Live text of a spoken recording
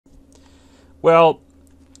Well,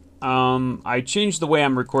 I changed the way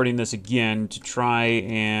I'm recording this again to try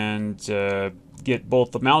and get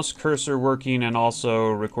both the mouse cursor working and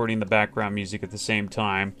also recording the background music at the same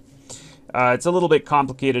time. It's a little bit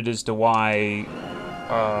complicated as to why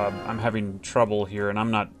I'm having trouble here, and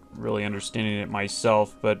I'm not really understanding it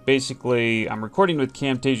myself, but basically I'm recording with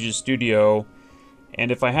Camtasia Studio,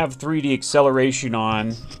 and if I have 3D acceleration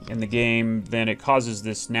on in the game, then it causes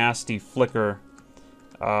this nasty flicker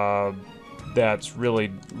that's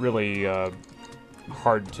really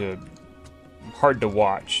hard to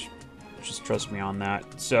watch. Just trust me on that.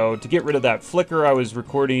 So to get rid of that flicker, I was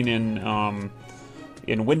recording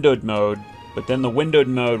in windowed mode, but then the windowed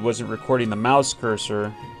mode wasn't recording the mouse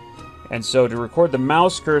cursor. And so to record the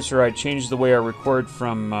mouse cursor, I changed the way I record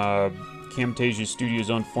from Camtasia Studio's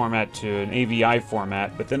own format to an AVI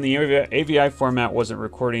format, but then the AVI format wasn't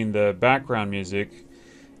recording the background music.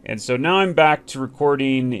 And so now I'm back to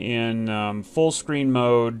recording in full screen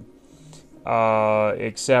mode,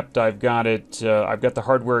 except I've got the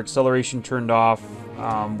hardware acceleration turned off,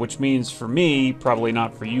 which means for me, probably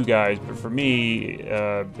not for you guys, but for me,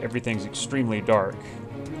 everything's extremely dark.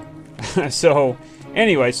 So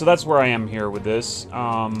anyway, so that's where I am here with this.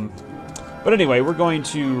 But anyway, we're going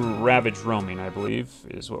to Ravage Roaming, I believe,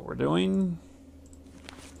 is what we're doing.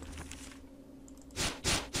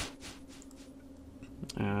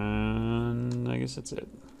 And I guess that's it.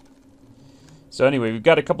 So anyway, we've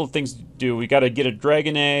got a couple of things to do. We got to get a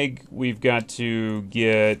Dragon Egg. We've got to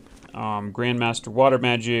get Grandmaster Water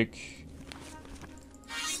Magic.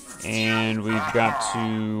 And we've got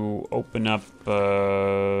to open up,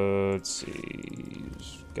 let's see,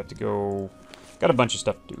 got a bunch of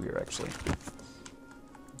stuff to do here, actually.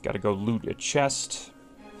 Got to go loot a chest.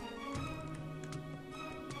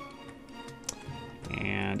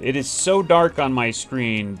 And it is so dark on my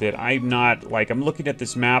screen that I'm looking at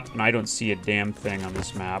this map and I don't see a damn thing on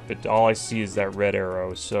this map. All I see is that red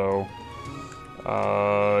arrow, so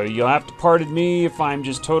you'll have to pardon me if I'm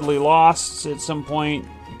just totally lost at some point,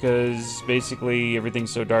 because basically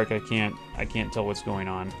everything's so dark I can't tell what's going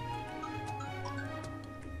on.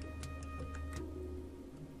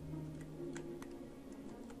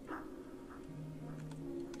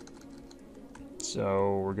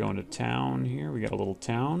 So we're going to town here. We got a little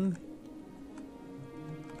town.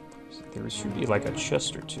 So there should be like a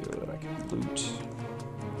chest or two that I can loot.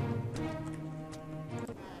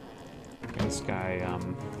 This guy,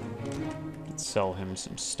 let's sell him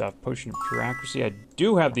some stuff. Potion of Pure Accuracy. I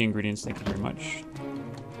do have the ingredients, thank you very much.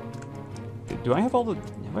 Do I have have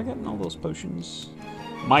I gotten all those potions?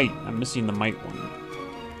 Might. I'm missing the might one.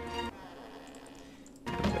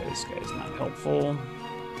 Okay, this guy's not helpful.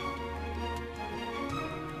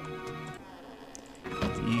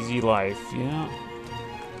 Easy life, yeah.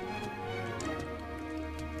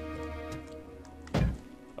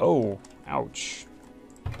 Oh, ouch.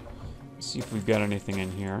 Let's see if we've got anything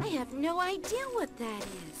in here. I have no idea what that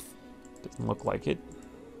is. Doesn't look like it.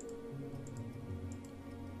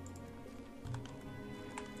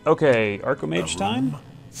 Okay, Archomage time?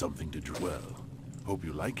 Something to do well. Hope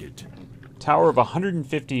you like it. Tower of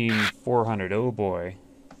 150 and 400. Oh boy.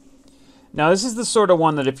 Now, this is the sort of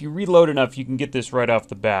one that if you reload enough, you can get this right off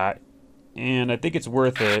the bat. And I think it's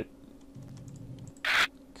worth it,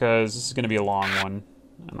 because this is going to be a long one.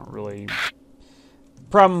 I don't really...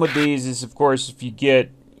 Problem with these is, of course, if you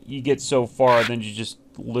get so far, then you just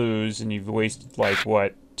lose, and you've wasted, like,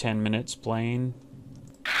 what, 10 minutes playing?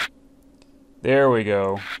 There we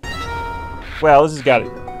go. Well, this has got...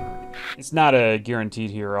 It's not a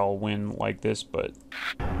guaranteed here I'll win like this, but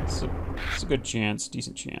it's a good chance,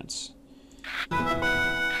 decent chance.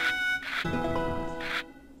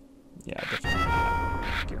 Yeah, definitely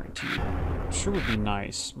not guaranteed. Sure would be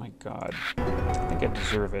nice. My God. I think I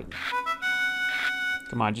deserve it.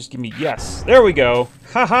 Come on, just give me... Yes! There we go!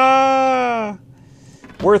 Ha-ha!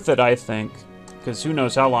 Worth it, I think. Because who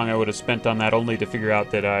knows how long I would have spent on that only to figure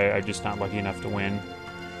out that I'm just not lucky enough to win.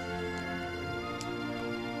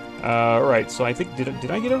 Alright, so I think...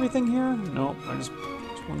 Did I get everything here? No, there's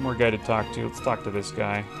one more guy to talk to. Let's talk to this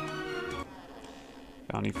guy.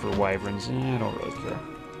 Bounty for wyverns. I don't really care.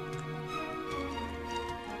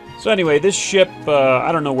 So anyway, this ship,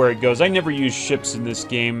 I don't know where it goes. I never use ships in this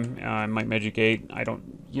game, in Might Magic 8.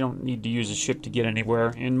 You don't need to use a ship to get anywhere.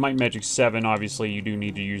 In Might Magic 7, obviously, you do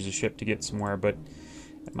need to use a ship to get somewhere, but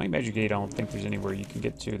in Might Magic 8, I don't think there's anywhere you can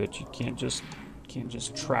get to that you can't just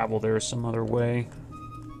travel there some other way.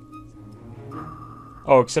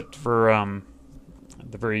 Oh, except for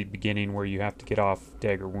the very beginning where you have to get off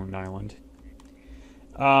Dagger Wound Island.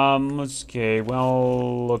 Okay,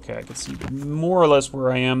 well, okay, I can see more or less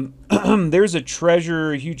where I am. There's a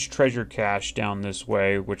huge treasure cache down this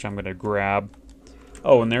way, which I'm gonna grab.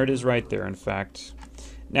 Oh, and there it is right there, in fact.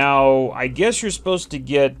 Now, I guess you're supposed to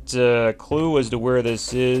get a clue as to where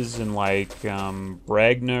this is in, like,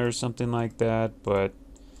 Bragna or something like that, but...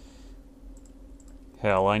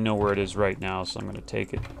 Hell, I know where it is right now, so I'm gonna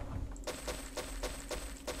take it.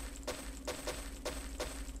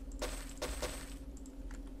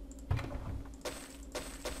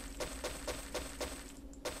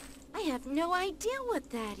 I have no idea what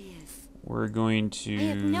that is. We're going to... I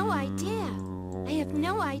have no idea. I have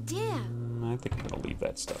no idea. I think I'm gonna leave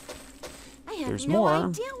that stuff. I have There's no more.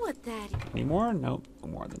 idea what that is. Any more? Nope, no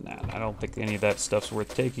more than that. I don't think any of that stuff's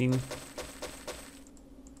worth taking.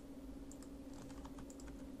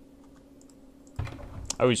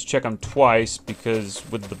 I always check them twice because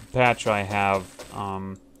with the patch I have,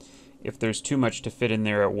 if there's too much to fit in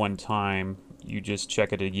there at one time, you just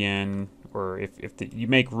check it again. Or if you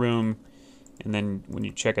make room, and then when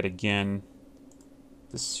you check it again,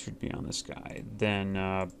 this should be on this guy, then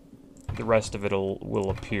the rest of it will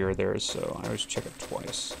appear there, so I always check it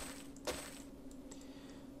twice.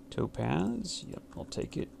 Topaz, yep, I'll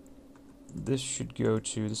take it. This should go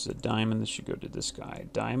to, this is a diamond, this should go to this guy.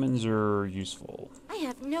 Diamonds are useful. I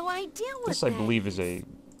have no idea what This, I believe, is a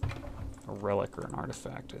relic or an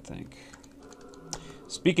artifact, I think.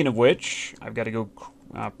 Speaking of which, I've got to go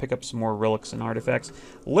pick up some more relics and artifacts.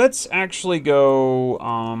 Let's actually go,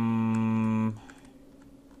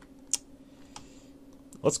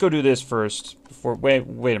 let's go do this first. Before, wait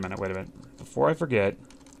a minute. Before I forget,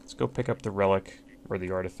 let's go pick up the relic or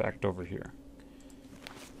the artifact over here.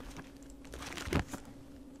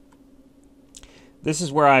 This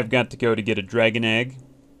is where I've got to go to get a dragon egg.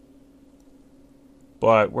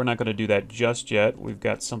 But we're not going to do that just yet. We've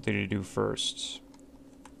got something to do first.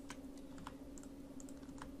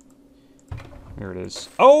 There it is.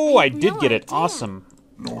 Oh, I did get it. Awesome.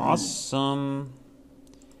 Awesome.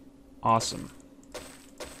 Awesome.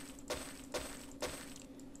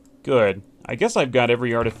 Good. I guess I've got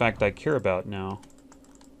every artifact I care about now.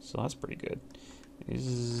 So that's pretty good.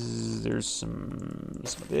 There's some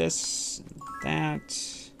of this, and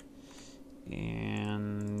that,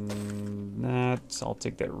 and that. I'll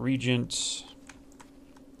take that Regent.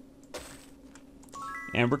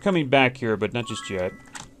 And we're coming back here, but not just yet.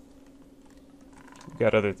 We've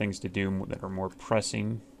got other things to do that are more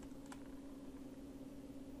pressing.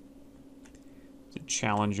 There's a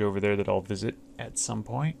challenge over there that I'll visit at some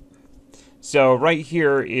point. So right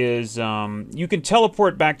here is, you can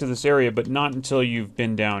teleport back to this area, but not until you've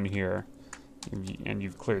been down here. And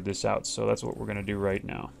you've cleared this out, so that's what we're going to do right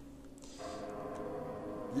now.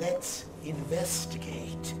 Let's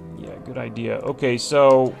investigate. Yeah, good idea. Okay,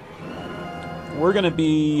 so we're going to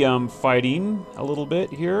be fighting a little bit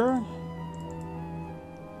here.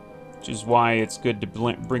 Which is why it's good to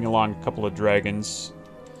bring along a couple of dragons.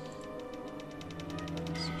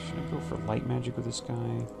 So should I go for light magic with this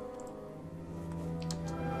guy?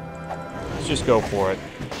 Let's just go for it.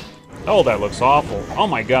 Oh, that looks awful. Oh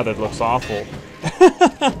my god, that looks awful.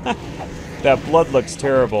 That blood looks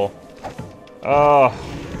terrible. Oh,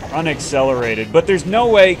 unaccelerated. But there's no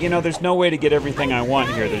way, you know, there's no way to get everything I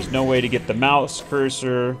want here. There's no way to get the mouse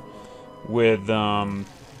cursor with, okay,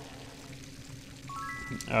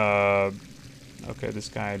 this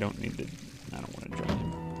guy I don't want to join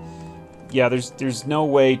him. Yeah, there's no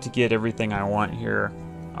way to get everything I want here.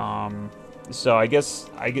 So I guess,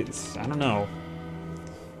 I don't know.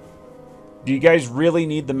 Do you guys really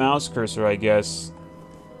need the mouse cursor, I guess?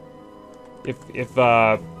 If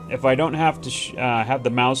I don't have to have the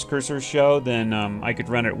mouse cursor show, then I could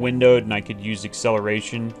run it windowed and I could use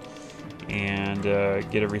acceleration and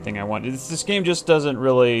get everything I want. This game just doesn't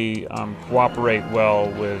really cooperate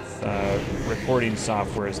well with recording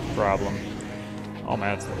software is the problem. Oh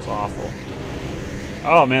man, that looks awful.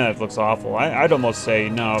 Oh man, that looks awful. I'd almost say,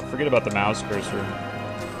 no, forget about the mouse cursor.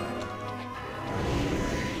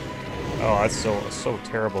 Oh, that's so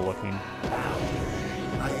terrible looking.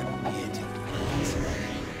 I am here to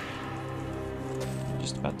fight.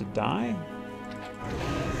 Just about to die?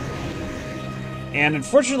 And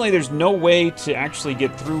unfortunately, there's no way to actually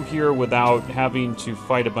get through here without having to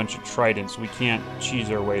fight a bunch of tridents. We can't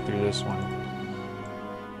cheese our way through this one.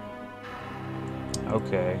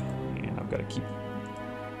 Okay, and I've got to keep...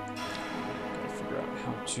 figure out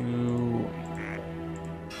how to...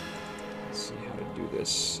 Let's see how to do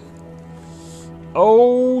this.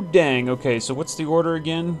 Oh, dang. Okay, so what's the order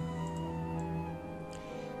again?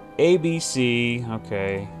 A, B, C.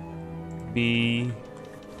 Okay. B...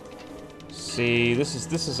 C. This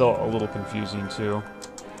is a little confusing too.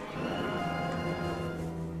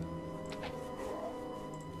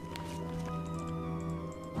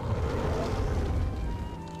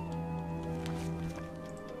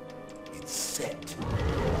 set.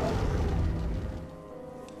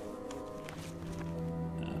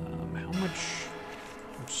 How much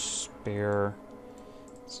spare?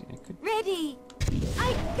 Let's see, I could. Ready!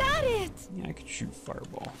 I got it! Yeah, I could shoot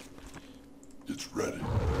fireball. It's ready.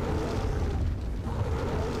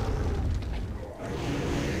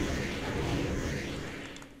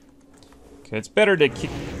 Okay, it's better to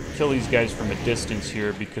kill these guys from a distance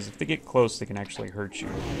here, because if they get close, they can actually hurt you.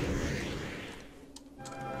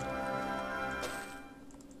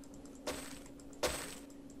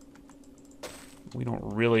 We don't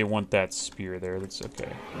really want that spear there. That's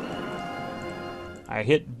okay. I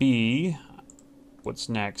hit B. What's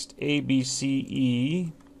next? A, B, C,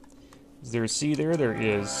 E. Is there a C there? There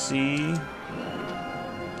is. C.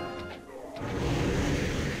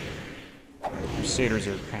 Crusaders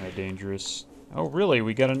are kind of dangerous. Oh, really?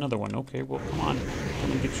 We got another one. Okay, well, come on.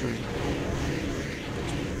 Come and get your...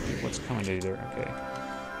 What's coming to you there? Okay.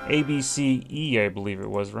 A, B, C, E, I believe it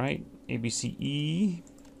was, right? A, B, C, E.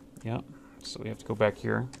 Yep. So we have to go back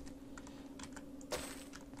here.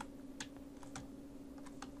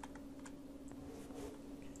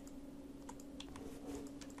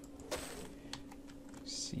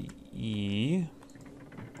 C, E.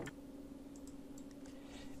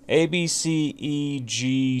 A, B, C, E,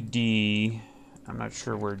 G, D. I'm not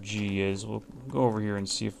sure where G is. We'll go over here and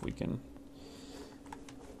see if we can...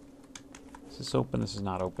 Is this open? This is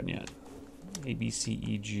not open yet. A, B, C,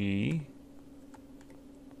 E, G.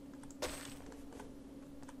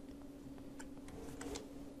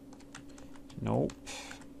 Nope.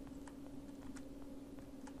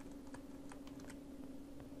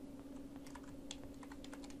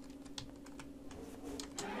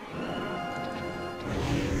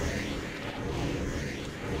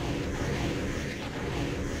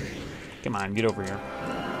 Come on, get over here.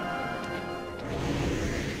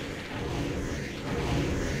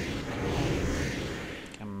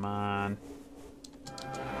 Come on.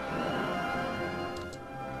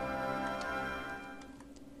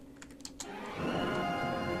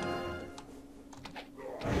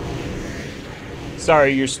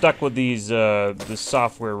 Sorry, you're stuck with these the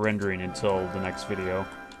software rendering until the next video.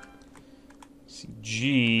 Let's see,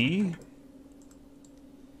 G.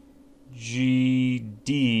 G,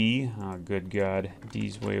 D. Oh, good God.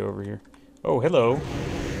 D's way over here. Oh, hello.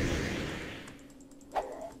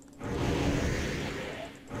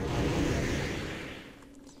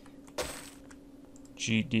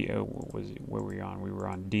 G, D. Oh, what was it? Where were we on? We were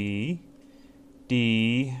on D.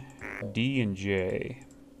 D. D and J.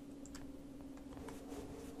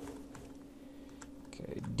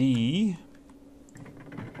 Okay, D.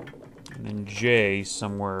 And then J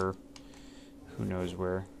somewhere. Who knows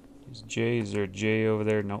where. Is there a J over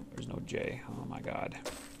there? Nope, there's no J. Oh my God.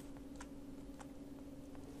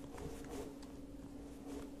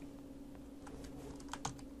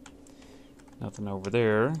 Nothing over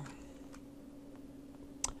there.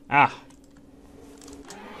 Ah!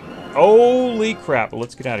 Holy crap,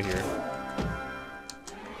 let's get out of here.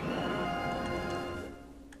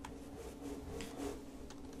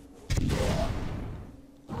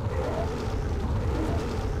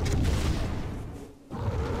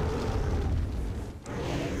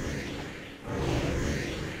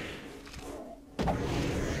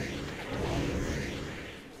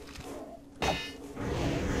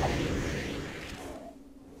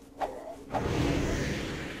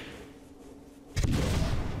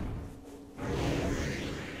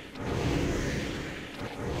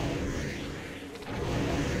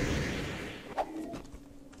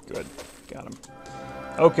 Good. Got him.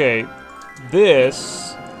 Okay.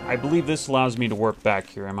 This... I believe this allows me to work back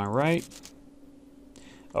here. Am I right?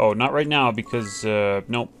 Oh, not right now because...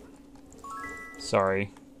 nope.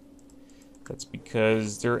 Sorry. That's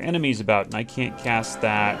because there are enemies about and I can't cast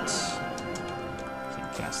that...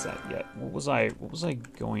 Can't cast that yet. What was I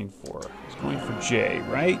going for? I was going for J,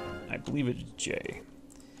 right? I believe it's J.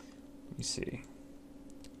 Let me see.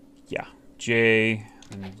 Yeah. J.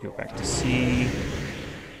 And go back to C.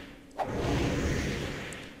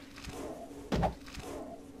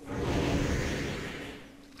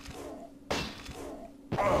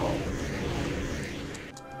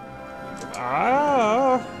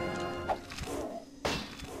 Ah!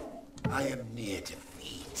 I am near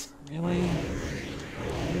defeat. Really?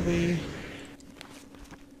 Really?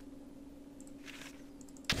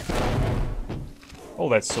 Oh,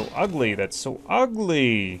 that's so ugly. That's so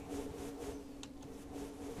ugly.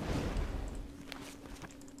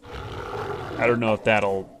 I don't know if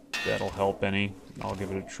that'll help any. I'll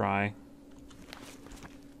give it a try.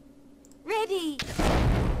 Ready!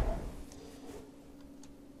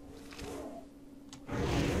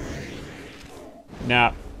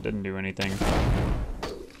 Nah, didn't do anything.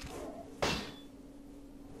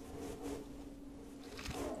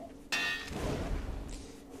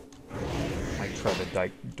 Might try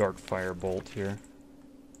the dark fire bolt here.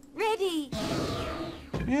 Ready.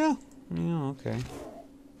 Yeah, okay.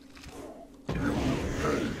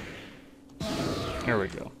 There we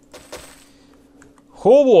go.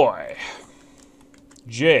 Oh boy.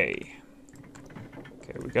 J.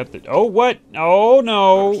 Okay, we got the... Oh, what? Oh,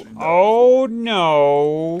 no. Oh,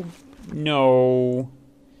 no. No.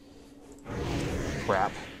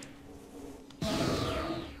 Crap.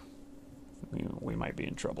 We might be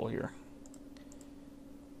in trouble here.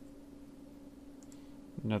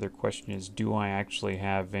 Another question is, do I actually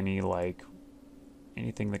have any, like,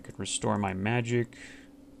 anything that could restore my magic?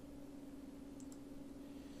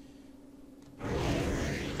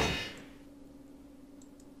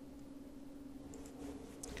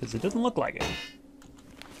 Because it doesn't look like it.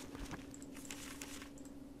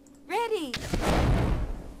 Ready.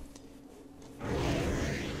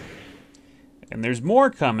 And there's more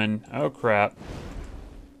coming. Oh, crap.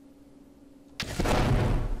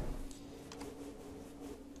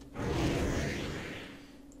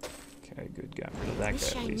 Okay, good. Got rid of that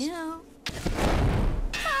Wish guy I at least. knew.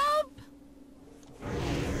 Help!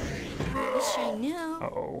 Wish I knew.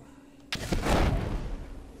 Uh-oh.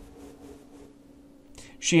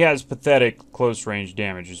 She has pathetic close-range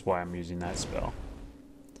damage, is why I'm using that spell.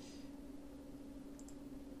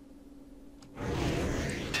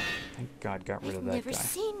 Thank God got rid of that I've never guy.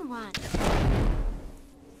 seen one.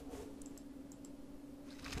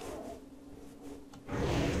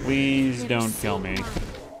 Please Never don't kill seen me. one.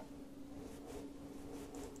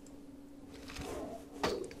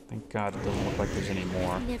 Thank God it doesn't look like there's any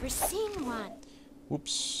more. I've never seen one.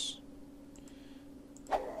 Whoops.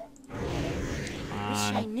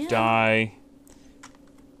 I knew. Die.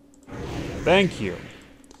 Thank you.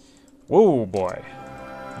 Whoa, boy.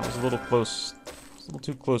 That was a little close. It was a little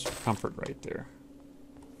too close for comfort right there.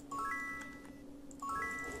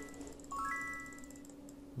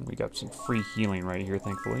 We got some free healing right here,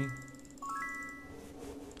 thankfully.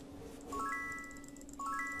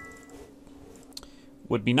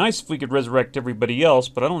 Would be nice if we could resurrect everybody else,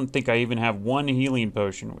 but I don't think I even have one healing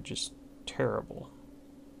potion, which is terrible.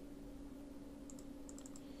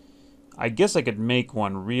 I guess I could make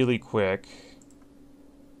one really quick.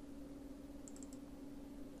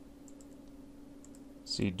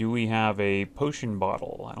 See, do we have a potion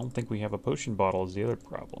bottle? I don't think we have a potion bottle is the other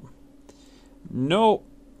problem. No,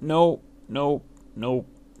 no, no, no,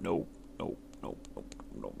 no, no, no, no,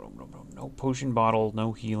 no, no, no, no, no potion bottle,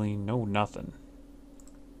 no healing, no nothing.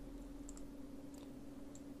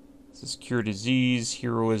 This is cure disease,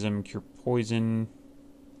 heroism, cure poison.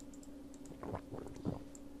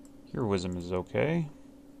 Heroism is okay.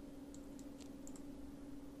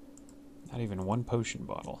 Not even one potion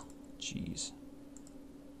bottle. Jeez.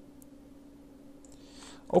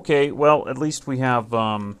 Okay, well, at least we have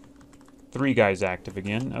 3 guys active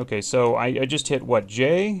again. Okay, so I just hit what?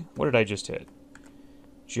 J? What did I just hit?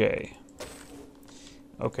 J.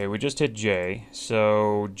 Okay, we just hit J.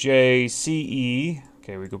 So J, C, E.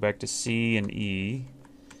 Okay, we go back to C and E.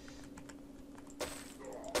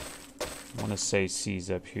 I want to say C's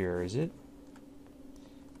up here, is it?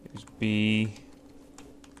 There's B.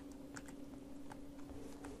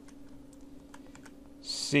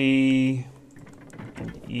 C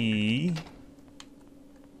and E.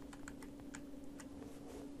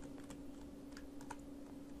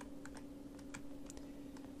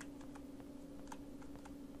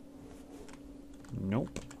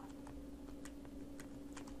 Nope.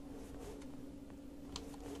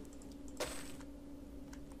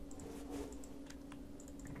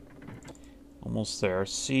 Almost there.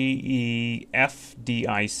 C, E, F, D,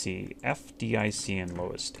 I, C. F, D, I, C, and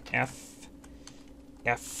lowest. F.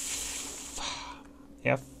 F.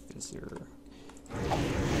 F. Is there...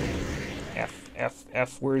 F, F,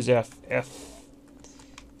 F. Where's F? F.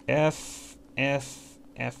 F, F,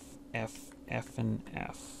 F, F, F, and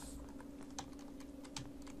F.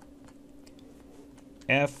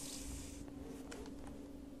 F.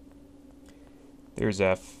 There's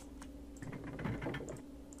F.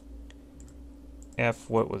 F,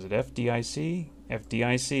 what was it? FDIC?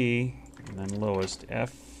 FDIC, and then lowest.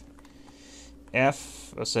 F.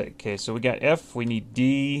 F. Okay, so we got F. We need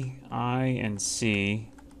D, I, and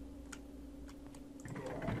C.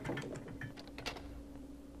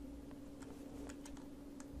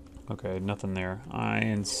 Okay, nothing there. I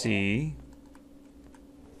and C.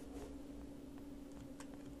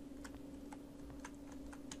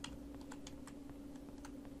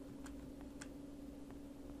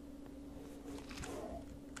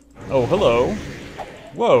 Oh, hello.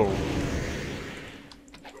 Whoa.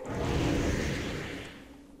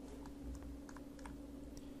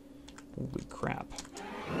 Holy crap.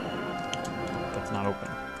 That's not open.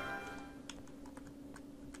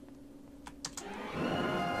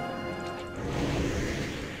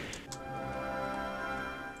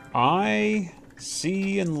 I,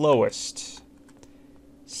 C, and lowest.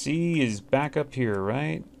 C is back up here,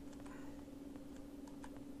 right?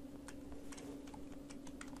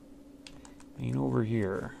 Ain't over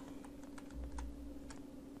here.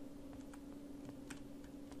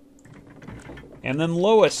 And then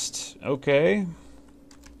lowest. Okay.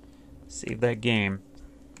 Save that game.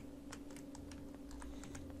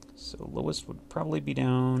 So lowest would probably be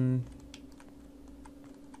down.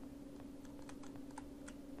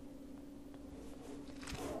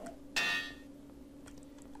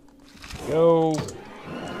 Go.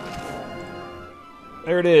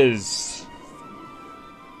 There it is.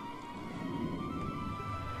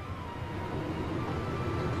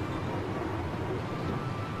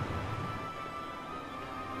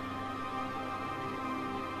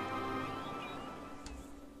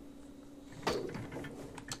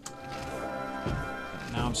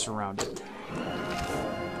 Now I'm surrounded.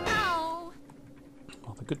 Ow!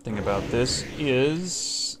 Well, the good thing about this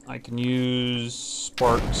is I can use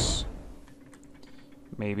sparks.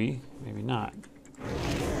 Maybe, maybe not.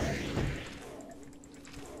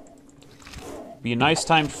 Be a nice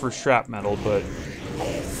time for shrapnel, but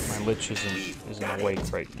my lich isn't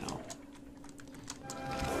awake right now.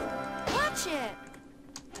 Watch it!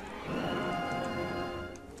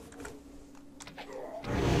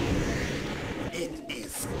 It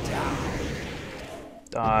is down.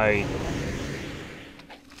 Die.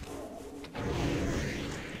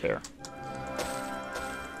 There.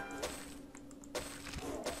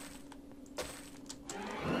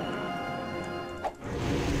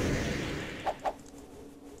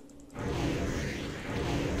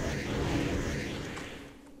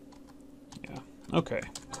 Okay,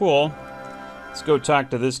 cool. Let's go talk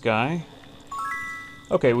to this guy.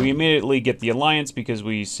 Okay, we immediately get the alliance because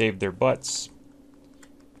we saved their butts.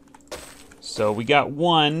 So we got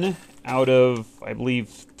 1 out of, I believe,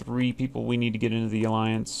 3 people we need to get into the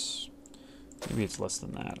alliance. Maybe it's less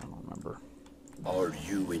than that, I don't remember. Are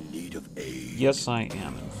you in need of aid? Yes, I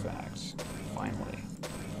am, in fact. Finally.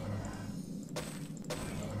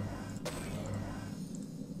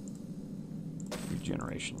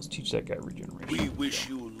 Regeneration. Let's teach that guy regeneration. We wish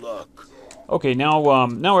you luck. Okay, now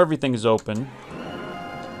now everything is open.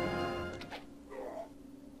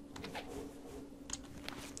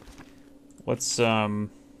 Let's Yes.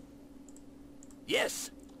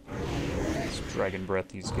 let's dragon breath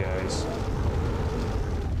these guys.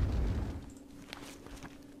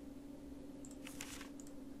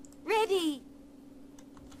 Ready!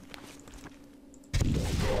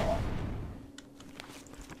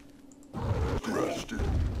 Rested.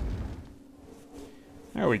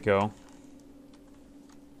 There we go.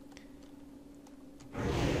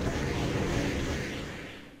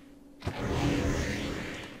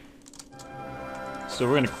 So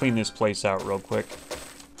we're gonna clean this place out real quick.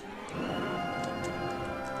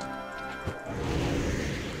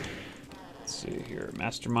 Let's see here.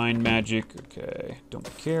 Mastermind magic, okay.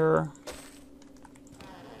 Don't care.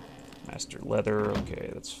 Master leather, okay,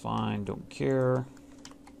 that's fine. Don't care.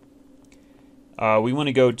 We want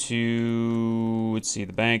to go to, let's see,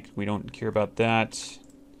 the bank. We don't care about that.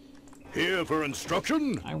 Here for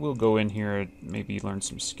instruction. I will go in here, maybe learn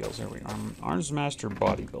some skills. There we are. Arms Master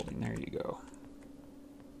Bodybuilding. There you go.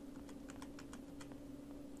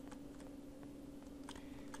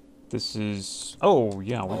 This is... Oh,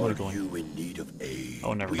 yeah, we want to go in. Are you in need of aid?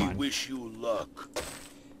 Oh, never we mind. wish you luck.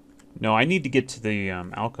 No, I need to get to the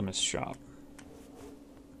alchemist shop.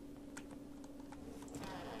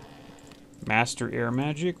 Master Air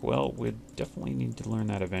Magic? Well, we definitely need to learn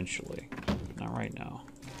that eventually. But not right now.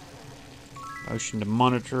 Motion to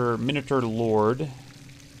monitor. Minotaur Lord.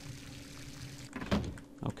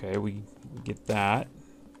 Okay, we get that.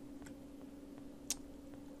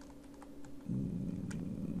 Yeah,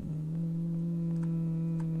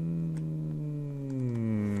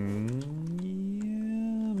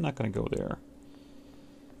 I'm not gonna go there.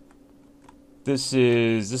 This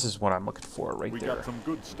is what I'm looking for right there. We got some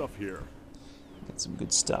good stuff here. Got some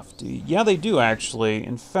good stuff, do you? Yeah, they do actually.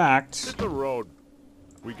 In fact, Hit the road.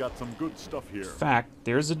 We got some good stuff here.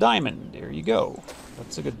 there's a diamond. There you go.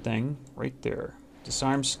 That's a good thing right there.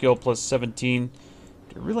 Disarm skill plus 17.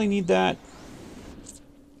 Do you really need that?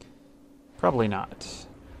 Probably not.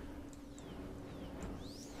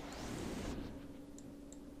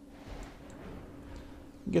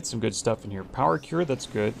 Get some good stuff in here. Power cure, that's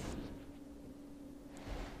good.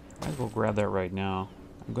 we'll grab that right now.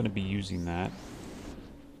 I'm going to be using that.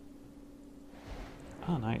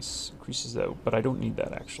 Oh, nice. Increases that, but I don't need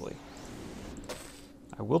that, actually.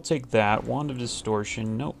 I will take that. Wand of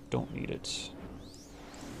Distortion. Nope, don't need it.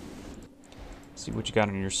 Let's see what you got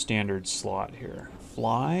in your standard slot here.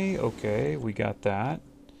 Fly. Okay, we got that.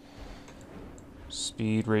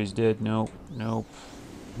 Speed, raise dead. Nope, nope.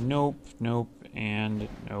 Nope, nope, and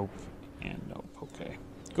nope, and nope. Okay,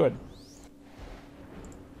 good.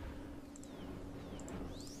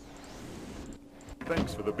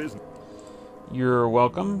 Thanks for the business. You're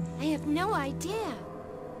welcome. I have no idea.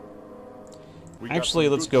 We got Actually,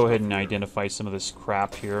 some let's good go stuff ahead and here. identify some of this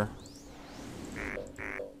crap here.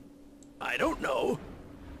 I don't know.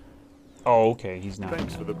 Oh, okay, he's not.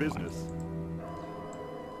 Thanks for the never mind. business.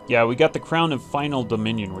 Yeah, we got the Crown of Final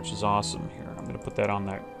Dominion, which is awesome here. I'm going to put that on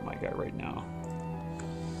my guy right now.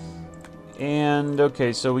 And,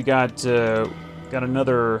 okay, so we got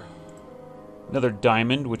another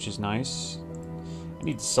diamond, which is nice. I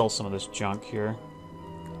need to sell some of this junk here.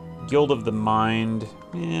 Guild of the Mind.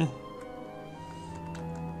 Eh.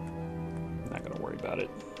 Not going to worry about it.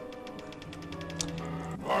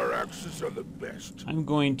 Our axes are the best. I'm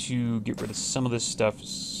going to get rid of some of this stuff.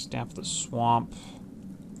 Staff of the Swamp.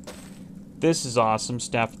 This is awesome.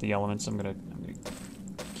 Staff of the Elements. I'm gonna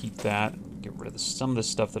keep that. Get rid of some of the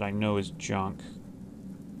stuff that I know is junk.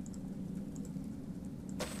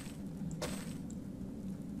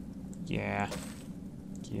 Yeah.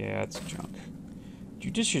 Yeah, it's junk.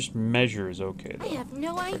 Judicious Measure is okay, though. I have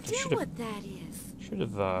no idea should've- what that is. Should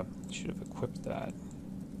have equipped that.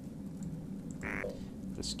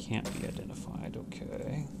 This can't be identified.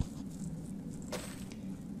 Okay.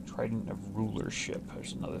 Trident of Rulership.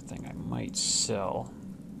 There's another thing I might sell.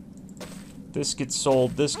 This gets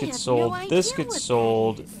sold. This I gets have sold. no This idea gets what that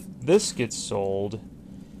sold. is. This gets sold.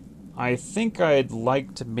 I think I'd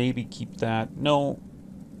like to maybe keep that. No.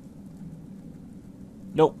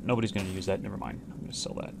 Nope. Nobody's going to use that. Never mind. I'm going to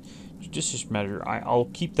sell that. Judicious Measure. I'll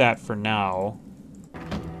keep that for now.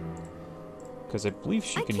 Because I believe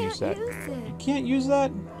she I can can't use that. use it. You can't use that?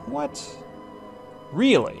 What?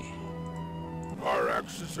 Really? Our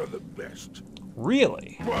axes are the best.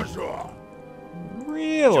 Really? Huzzah!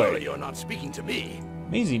 Really? Surely you're not speaking to me.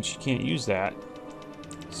 Amazing she can't use that.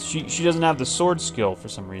 She doesn't have the sword skill for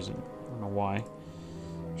some reason. I don't know why.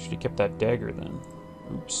 Should have kept that dagger then.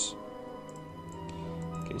 Oops.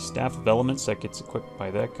 Okay, Staff of Elements, that gets equipped by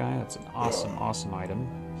that guy. That's an awesome, awesome item.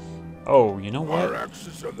 Oh, you know Our what?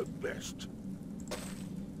 axes are the best.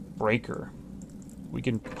 Breaker. We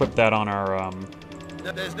can put that on our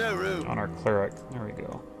There's no room. on our cleric. There we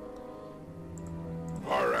go.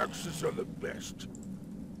 Our axes are the best.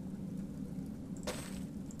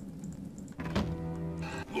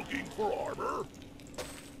 Looking for armor?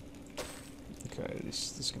 Okay,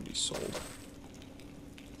 this can be sold.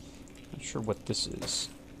 Not sure what this is.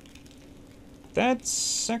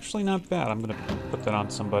 That's actually not bad. I'm gonna put that on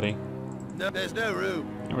somebody. No, there's no room.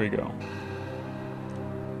 There we go.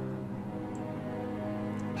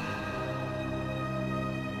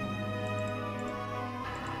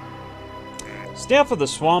 Staff of the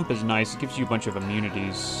Swamp is nice. It gives you a bunch of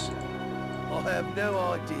immunities. I have no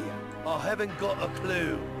idea. I haven't got a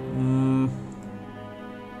clue.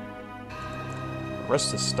 The rest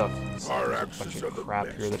of the stuff is Our a axes bunch are of the crap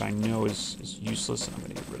best. here that I know is useless, and I'm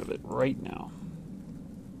going to get rid of it right now.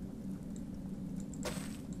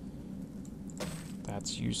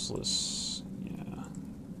 That's useless. Yeah.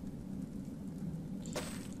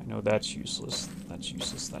 I know that's useless. That's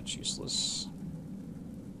useless. That's useless.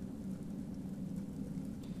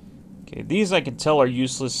 Okay, these I can tell are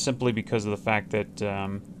useless simply because of the fact that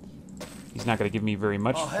he's not going to give me very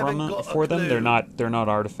much I haven't from got a for them. clue. They're not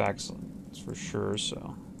artifacts, that's for sure.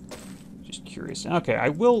 So, just curious. Okay, I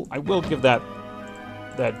will give that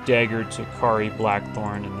dagger to Kari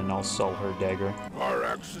Blackthorn, and then I'll sell her dagger. Our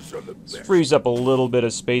axes are the This best. frees up a little bit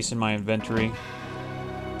of space in my inventory.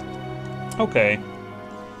 Okay.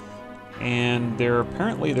 And there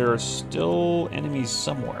are still enemies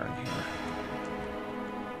somewhere in here.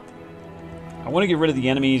 I want to get rid of the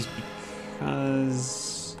enemies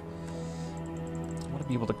because I want to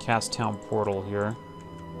be able to cast Town Portal here.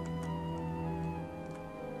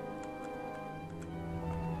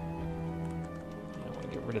 I want to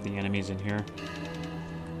get rid of the enemies in here.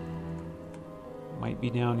 Might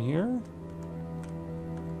be down here.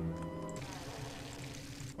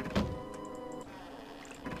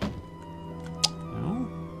 No?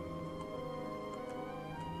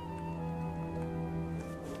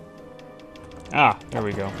 Ah, there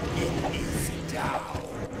we go.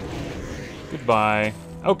 Goodbye.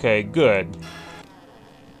 Okay, good.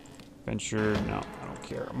 Venture, no, I don't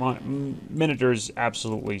care. Minotaurs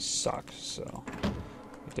absolutely suck, so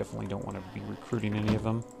I definitely don't want to be recruiting any of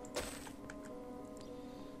them.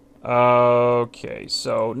 Okay,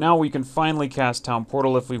 so now we can finally cast Town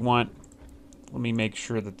Portal if we want. Let me make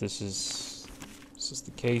sure that this is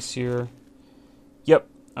the case here. Yep,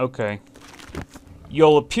 okay.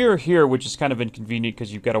 You'll appear here, which is kind of inconvenient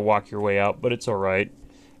because you've got to walk your way out, but it's alright.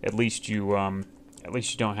 At least you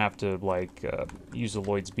don't have to, like, use the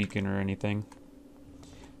Lloyd's Beacon or anything.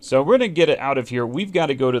 So we're going to get it out of here. We've got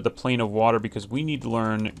to go to the Plane of Water because we need to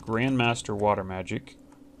learn Grandmaster Water Magic.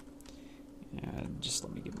 And just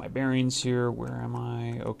let me get my bearings here. Where am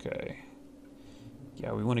I? Okay.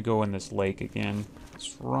 Yeah, we want to go in this lake again.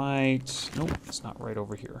 It's right... Nope, it's not right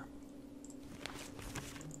over here.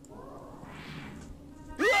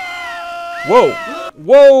 Whoa!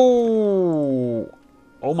 Whoa!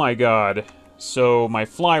 Oh my god. So my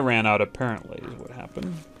fly ran out apparently is what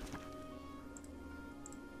happened.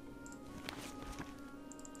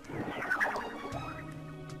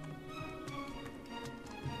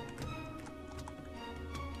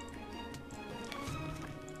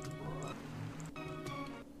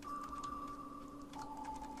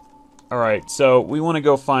 Alright, so we want to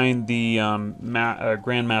go find the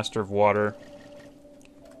Grandmaster of Water.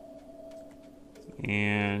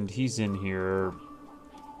 And he's in here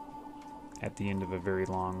at the end of a very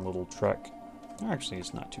long little trek. Actually,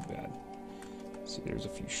 it's not too bad. See, there's a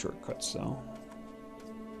few shortcuts, though.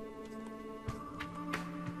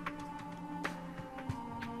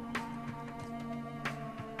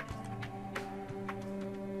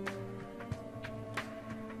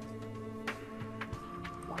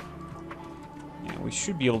 Yeah, we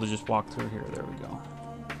should be able to just walk through here. There we go.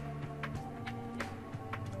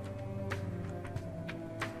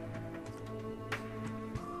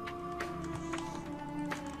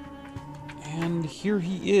 And here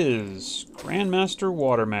he is, Grandmaster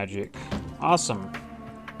Water Magic. Awesome.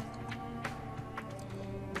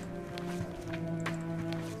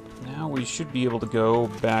 Now we should be able to go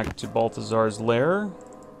back to Balthazar's lair.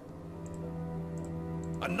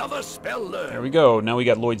 Another spell learned. There we go. Now we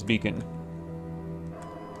got Lloyd's Beacon.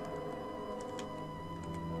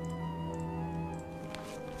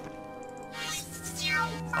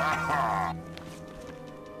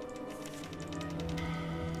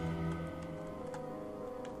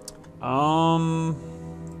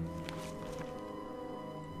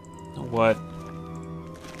 You know what?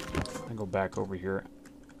 I go back over here.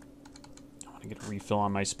 I want to get a refill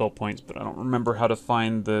on my spell points, but I don't remember how to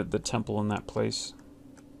find the temple in that place.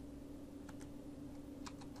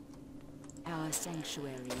 Our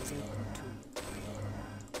sanctuary is open to.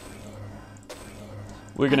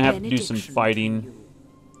 We're gonna have to do some fighting.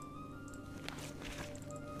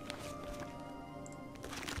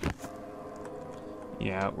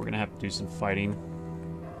 Yeah, we're gonna have to do some fighting.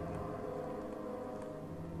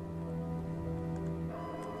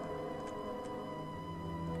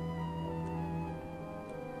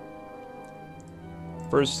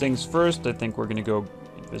 First things first, I think we're gonna go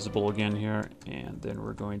invisible again here, and then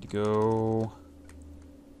we're going to go...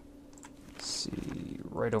 Let's see,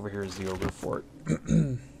 right over here is the Ogre Fort.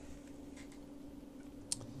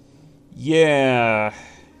 Yeah...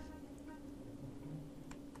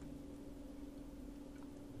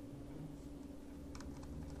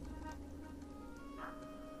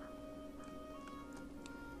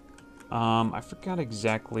 I forgot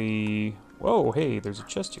exactly... Whoa, hey, there's a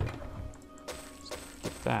chest here. Let's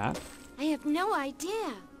get that. I have no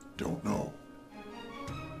idea. Don't know.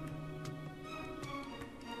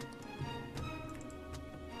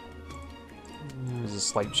 There's a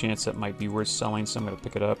slight chance that might be worth selling, so I'm going to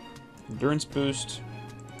pick it up. Endurance boost.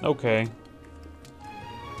 Okay.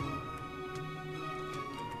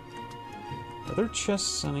 Are there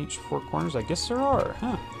chests on each four corners? I guess there are,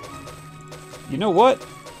 huh? You know what?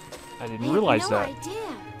 I didn't realize that.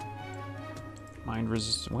 Idea. Mind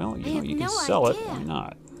resist. Well, you know, you can no sell idea. it. Why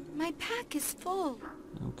not? My pack is full.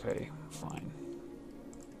 Okay, fine.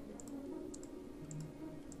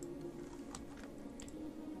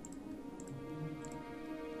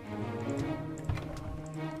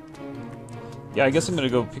 Yeah, I guess I'm gonna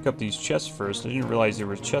go pick up these chests first. I didn't realize there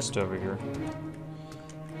was chests over here.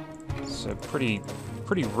 It's pretty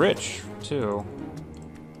rich too.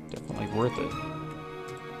 Definitely worth it.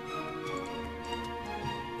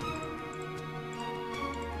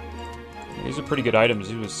 These are pretty good items.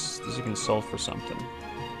 These are gonna sell for something.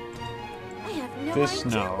 I have no This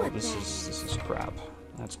idea. no, What this that is crap.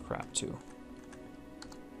 That's crap too.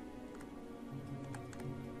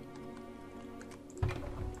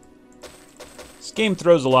 This game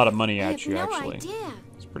throws a lot of money I at have you, no actually. idea.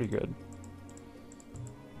 It's pretty good.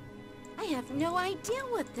 I have no idea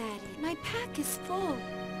what that is. My pack is full.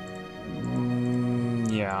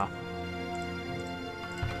 Yeah.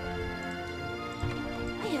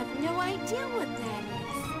 I have no idea what that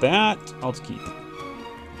is. That I'll keep.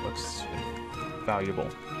 Looks valuable.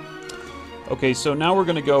 Okay, so now we're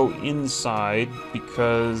gonna go inside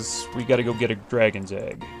because we gotta go get a dragon's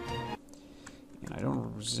egg. And I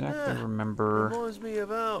don't exactly remember. Reminds me of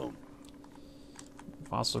home.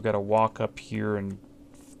 I've also gotta walk up here and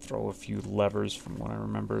throw a few levers from what I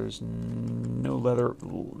remember. There's no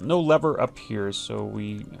lever up here, so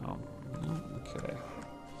we... Oh, no, okay.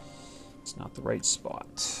 It's not the right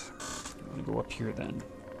spot. I'm gonna go up here then.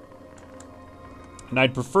 And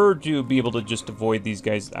I'd prefer to be able to just avoid these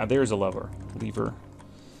guys. There's a lever. Lever.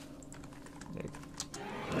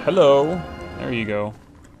 Hello. There you go.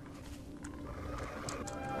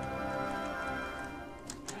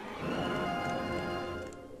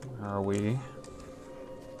 Where are we?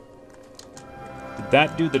 Did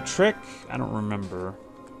that do the trick? I don't remember.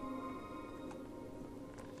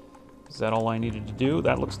 Is that all I needed to do?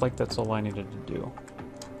 That looks like that's all I needed to do.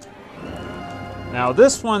 Now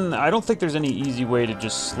this one, I don't think there's any easy way to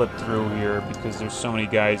just slip through here because there's so many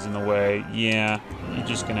guys in the way. Yeah, you're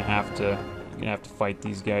just gonna have to fight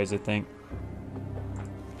these guys, I think.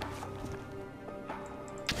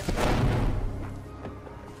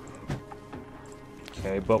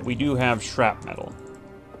 Okay, but we do have shrapnel.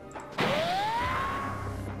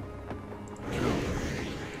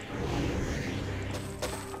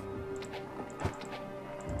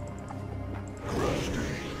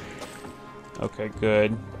 Okay,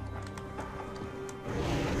 good.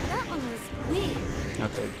 That one was weak.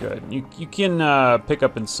 Okay, good. You can pick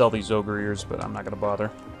up and sell these ogre ears, but I'm not gonna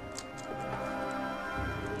bother.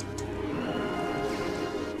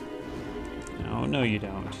 No, you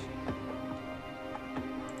don't.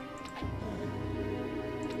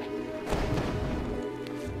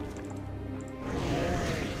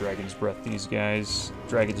 Dragon's Breath these guys.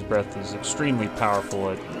 Dragon's Breath is extremely powerful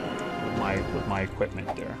with my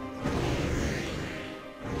equipment there.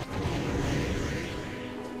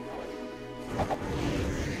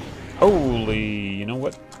 Holy, you know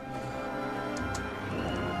what?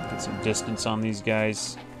 Get some distance on these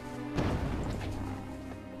guys.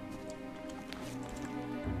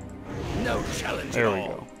 No challenge. There we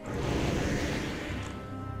go.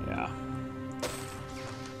 Yeah.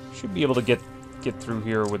 Should be able to get through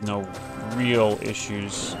here with no real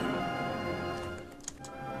issues.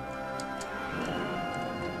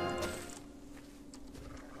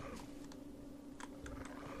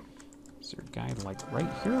 Is there a guy like right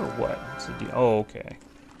here or what? What's the deal? Oh, okay.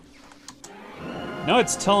 No,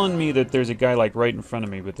 it's telling me that there's a guy like right in front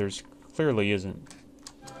of me, but there's clearly isn't.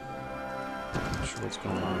 Not sure what's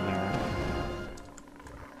going on there.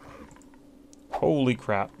 Holy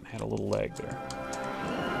crap, had a little lag there.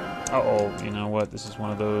 Uh-oh, you know what? This is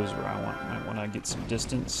one of those where I might want to get some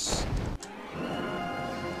distance.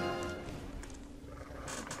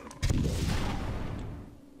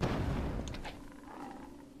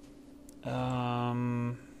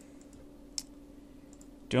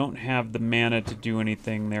 Don't have the mana to do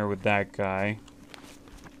anything there with that guy.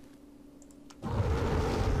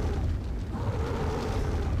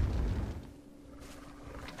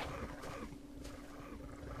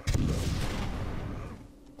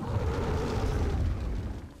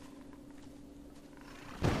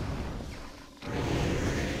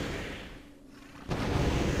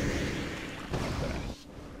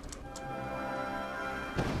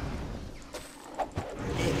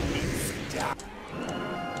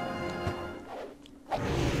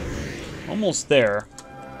 Almost there.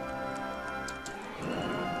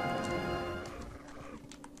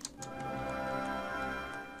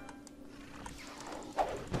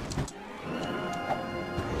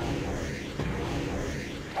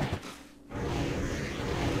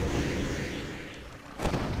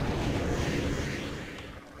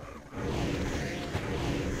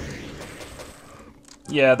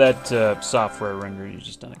 Yeah, that software rendering is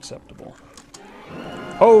just unacceptable.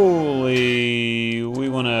 Holy, we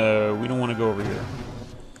don't want to go over here.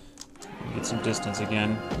 Get some distance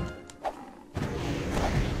again.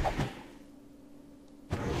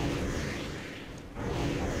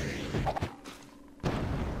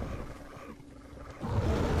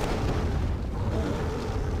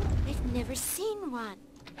 I've never seen one.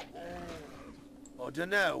 I don't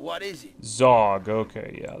know. What is it? Zog.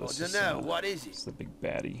 Okay, yeah, I this don't is. know. What is It's it? the big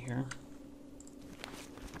baddie here.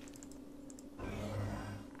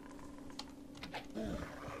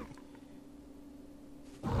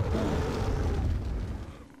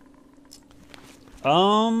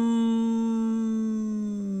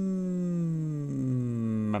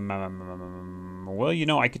 Well, you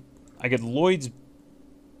know, I could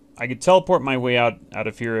teleport my way out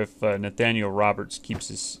of here if Nathaniel Roberts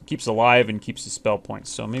keeps alive and keeps his spell points.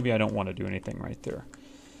 So maybe I don't want to do anything right there.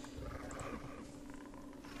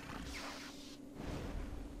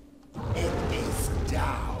 It is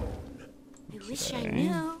down. I wish I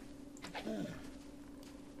knew.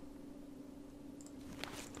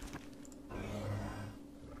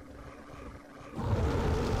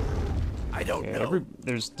 I don't know.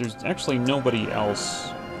 There's actually nobody else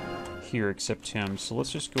here except him, so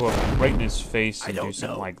let's just go up right in his face and do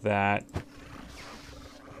something like that.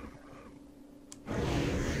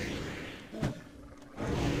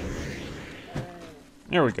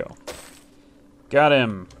 There we go. Got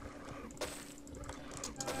him.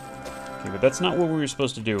 Okay, but that's not what we were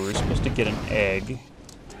supposed to do. We were supposed to get an egg.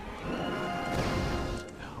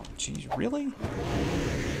 Oh, jeez, really?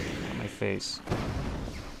 On my face.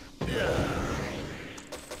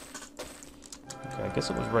 Okay, I guess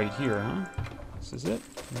it was right here, huh? This is it?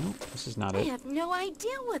 No, this is not I it. have no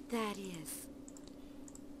idea what that is.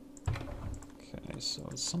 Okay, so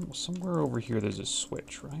somewhere over here there's a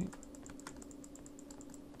switch, right?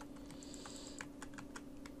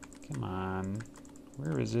 Come on.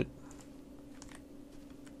 Where is it?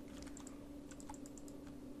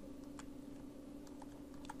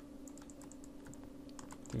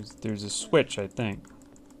 There's a switch, I think.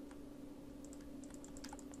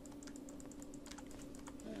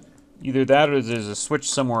 Either that or there's a switch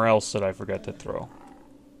somewhere else that I forgot to throw.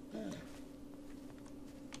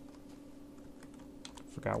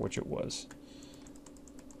 Forgot which it was.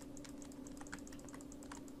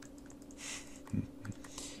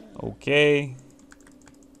 Okay.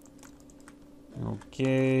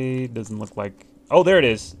 Okay, doesn't look like... Oh, there it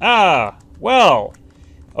is. Ah, well.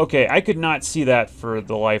 Okay, I could not see that for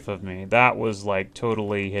the life of me. That was, like,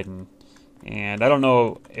 totally hidden. And I don't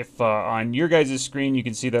know if on your guys' screen you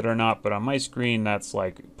can see that or not, but on my screen that's,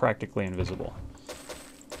 like, practically invisible.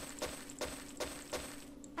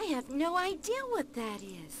 I have no idea what that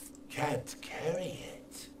is. Can't carry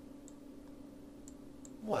it.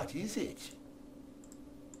 What is it?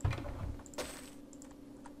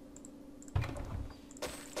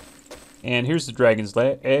 And here's the dragon's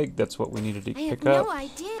egg. That's what we needed to pick up. I have no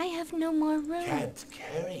idea. I have no more room. Can't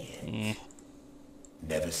carry it. Eh.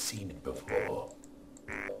 Never seen it before.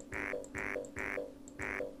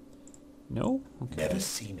 No? Okay. Never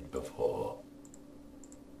seen it before.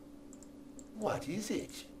 What is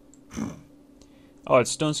it? Oh,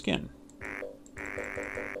 it's stone skin.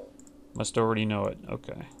 Must already know it.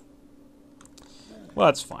 Okay. Well,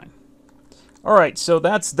 that's fine. Alright, so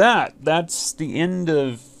that's that. That's the end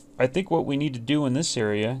of, I think, what we need to do in this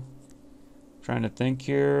area. Trying to think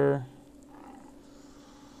here.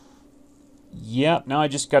 Yep, now I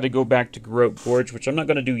just got to go back to Garrote Gorge, which I'm not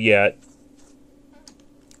going to do yet.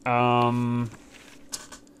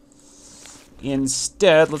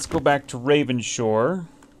 Instead, let's go back to Ravenshore.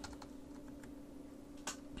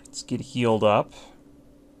 Let's get healed up.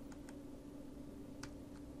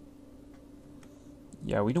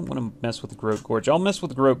 Yeah, we don't want to mess with Garrote Gorge. I'll mess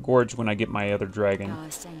with Garrote Gorge when I get my other dragon.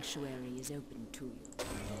 Our sanctuary is open to you.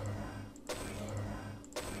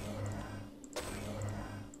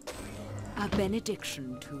 A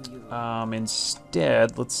benediction to you.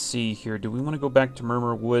 Instead, let's see here. Do we want to go back to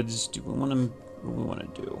Murmur Woods? Do we want to... What do we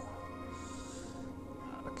want to do?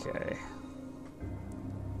 Okay.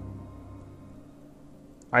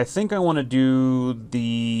 I think I want to do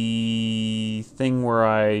the thing where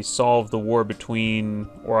I solve the war between...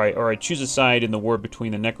 Or I choose a side in the war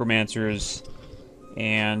between the Necromancers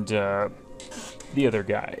and the other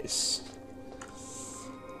guys.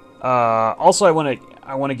 Also, I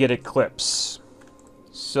want to get Eclipse.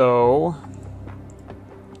 So,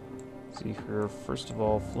 let's see here. First of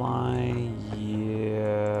all, fly.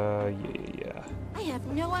 Yeah. I have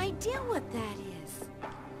no idea what that is.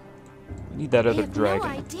 We need that other dragon.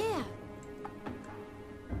 I have no idea.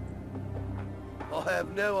 I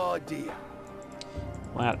have no idea.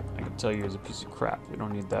 That, I can tell you, is a piece of crap. We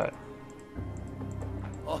don't need that.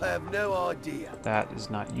 I have no idea. That is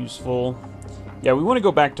not useful. Yeah, we want to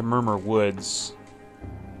go back to Murmur Woods.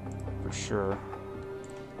 For sure.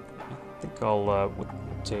 I think I'll,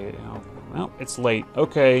 well, it's late.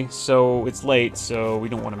 Okay, so it's late, so we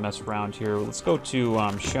don't want to mess around here. Let's go to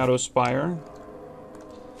Shadowspire.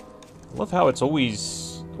 I love how it's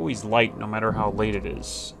always light, no matter how late it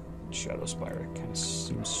is. Shadowspire. It kind of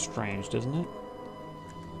seems strange, doesn't it?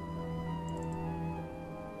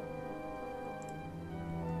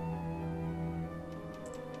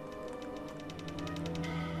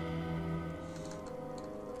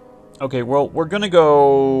 Okay, well, we're gonna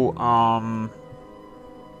go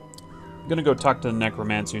gonna go talk to the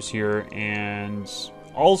necromancers here, and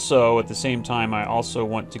also at the same time, I also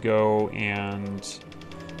want to go and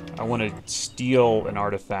I want to steal an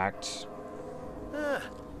artifact. Ah,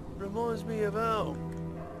 reminds me of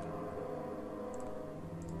home.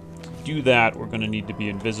 To do that, we're gonna need to be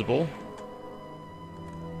invisible.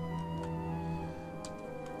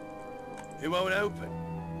 It won't open.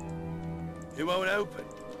 It won't open.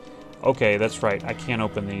 Okay, that's right. I can't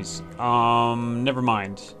open these. Never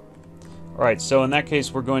mind. All right, so in that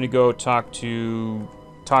case, we're going to go talk to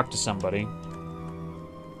somebody.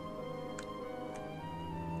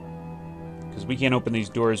 Because we can't open these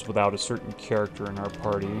doors without a certain character in our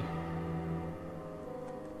party.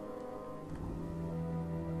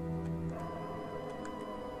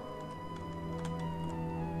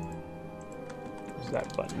 Where's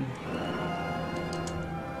that button?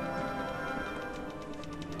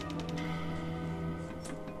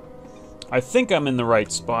 I think I'm in the right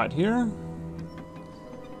spot here.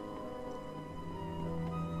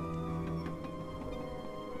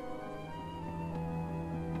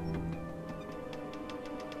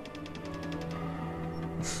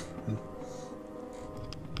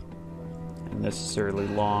 Unnecessarily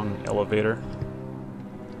long elevator.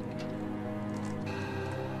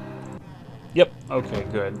 Yep, okay,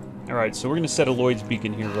 good. Alright, so we're gonna set a Lloyd's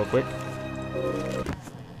beacon here real quick.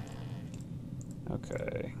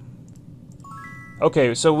 Okay.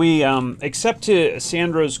 Okay, so we accept to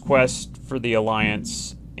Sandro's quest for the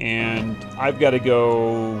Alliance, and I've got to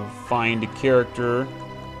go find a character.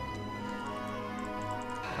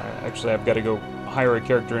 Actually, I've got to go hire a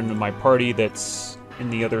character into my party that's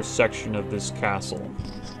in the other section of this castle.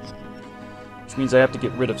 Which means I have to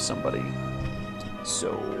get rid of somebody.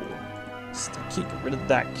 So, I can't get rid of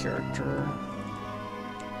that character.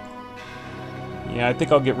 Yeah, I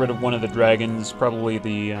think I'll get rid of one of the dragons, probably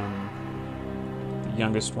the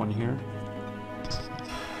youngest one here.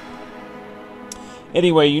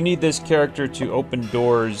 Anyway, you need this character to open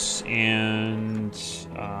doors and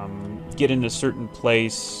get into a certain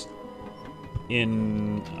place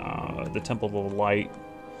in the Temple of the Light.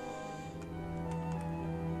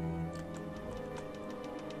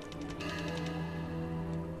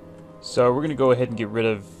 So we're going to go ahead and get rid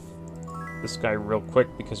of this guy real quick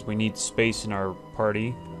because we need space in our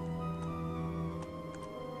party.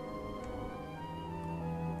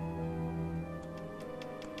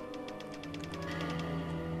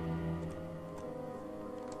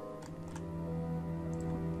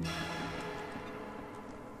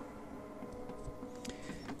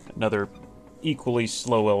 Another equally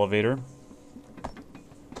slow elevator.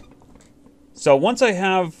 So once I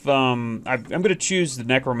have, I'm going to choose the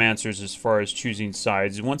necromancers as far as choosing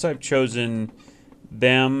sides. Once I've chosen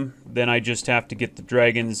them, then I just have to get the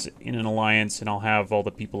dragons in an alliance, and I'll have all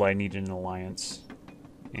the people I need in an alliance.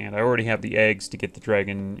 And I already have the eggs to get the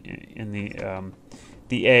dragon in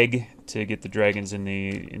the egg to get the dragons in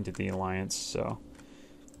into the alliance. So.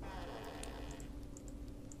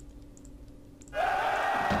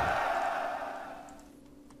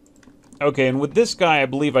 Okay, and with this guy, I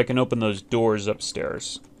believe I can open those doors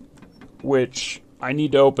upstairs, which I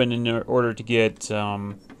need to open in order to get,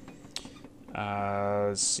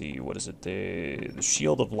 let's see, what is it, the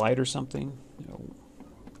Shield of Light or something?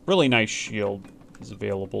 Really nice shield is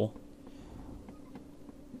available.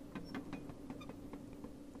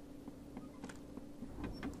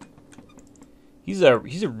 He's a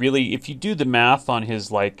really, if you do the math on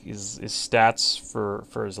his stats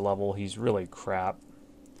for his level, he's really crap.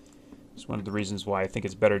 It's one of the reasons why I think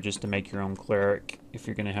it's better just to make your own cleric if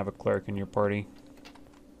you're going to have a cleric in your party.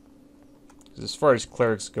 Because as far as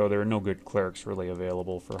clerics go, there are no good clerics really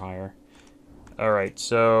available for hire. Alright,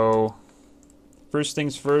 so first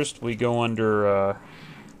things first, we go under...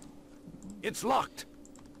 It's locked.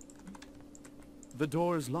 The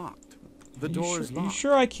door is locked. The door is locked. Are you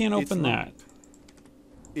sure I can't open that?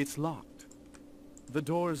 It's locked. The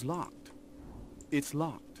door is locked. It's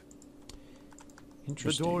locked.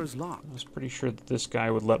 Interesting. The door is locked. I was pretty sure that this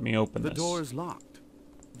guy would let me open this. The door is locked.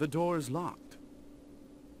 The door is locked.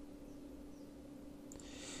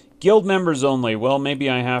 Guild members only. Well, maybe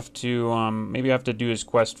I have to do his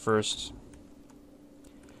quest first.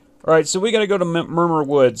 All right, so we got to go to Murmur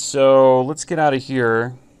Woods. So let's get out of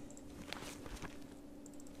here.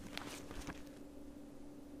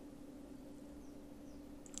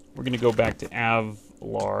 We're gonna go back to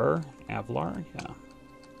Avlar. Avlar, yeah.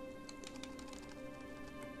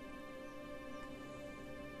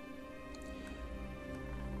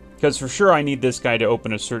 Because for sure I need this guy to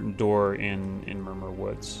open a certain door in Murmur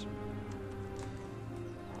Woods.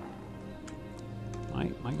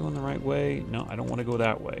 Am I going the right way? No, I don't want to go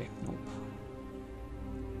that way. Nope.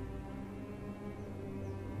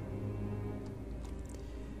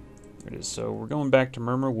 There it is. So we're going back to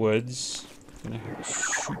Murmur Woods. We're gonna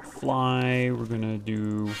shoot fly. We're gonna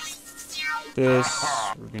do this.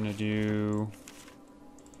 We're gonna do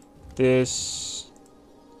this.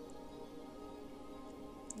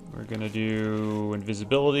 We're gonna do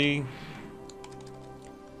invisibility.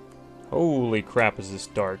 Holy crap, is this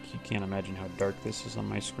dark? You can't imagine how dark this is on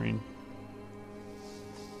my screen.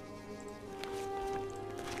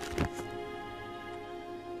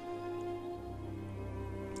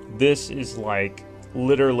 This is like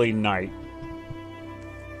literally night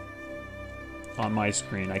on my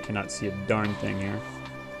screen. I cannot see a darn thing here.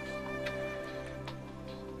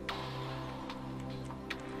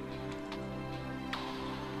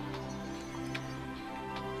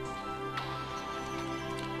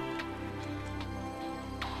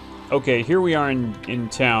 Okay, here we are in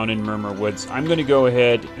town in Murmur Woods. I'm going to go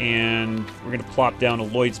ahead and we're going to plop down a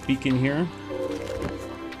Lloyd's Beacon here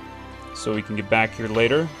so we can get back here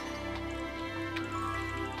later.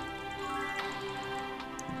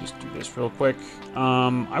 Just do this real quick.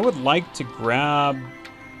 I would like to grab...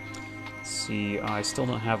 Let's see, I still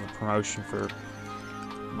don't have a promotion for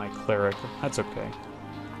my cleric. That's okay.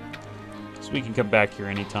 So we can come back here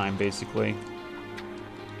anytime, basically.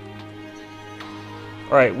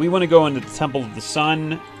 Alright, we want to go into the Temple of the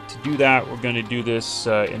Sun. To do that, we're going to do this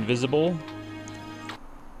invisible.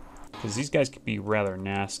 Because these guys can be rather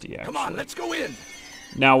nasty, actually. Come on, let's go in!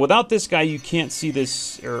 Now, without this guy, you can't see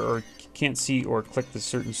this, or can't see or click the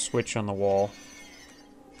certain switch on the wall.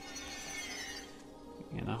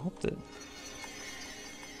 And I hope that...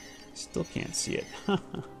 Still can't see it.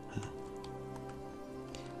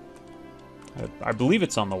 I believe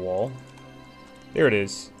it's on the wall. There it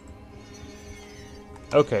is.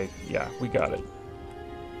 Okay, yeah, we got it.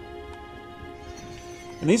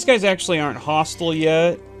 And these guys actually aren't hostile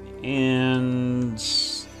yet, and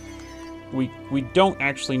we don't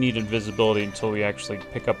actually need invisibility until we actually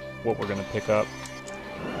pick up what we're going to pick up.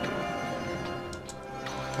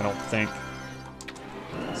 I don't think.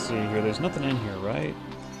 Let's see here, there's nothing in here, right?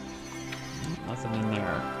 Nothing in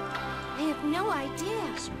there. I have no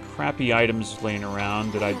idea. Some crappy items laying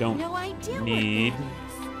around that I don't need.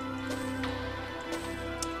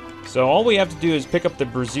 So all we have to do is pick up the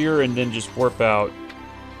Brazier and then just warp out.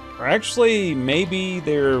 Or actually, maybe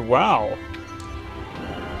they're... Wow.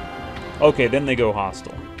 Okay, then they go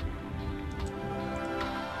hostile.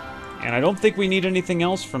 And I don't think we need anything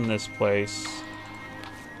else from this place.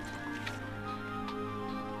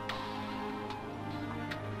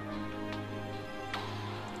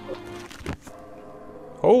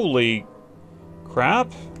 Holy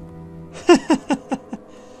crap.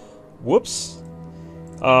 Whoops.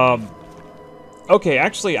 Okay,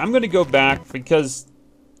 actually, I'm going to go back because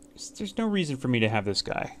there's no reason for me to have this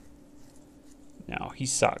guy. No, he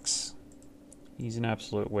sucks. He's an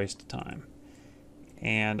absolute waste of time.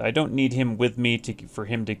 And I don't need him with me for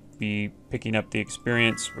him to be picking up the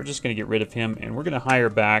experience. We're just going to get rid of him, and we're going to hire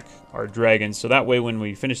back our dragon, so that way when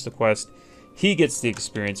we finish the quest, he gets the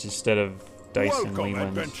experience instead of Dyson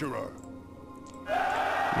Leland. There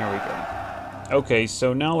we go. Okay,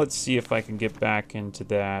 so now let's see if I can get back into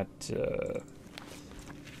that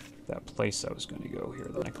that place I was going to go here,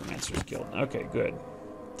 the Necromancer's Guild. Okay, good.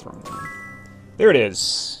 Throne room. There it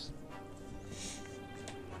is.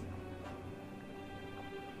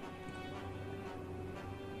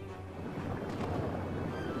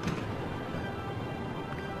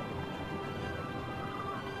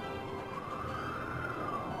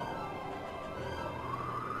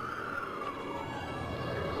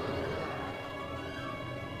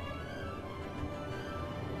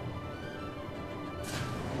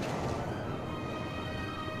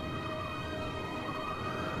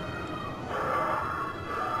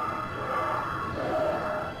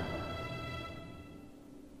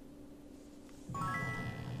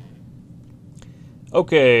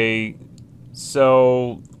 Okay,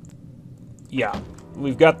 so, yeah,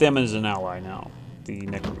 we've got them as an ally now, the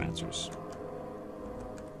Necromancers.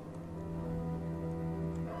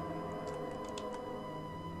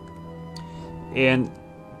 And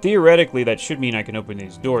theoretically, that should mean I can open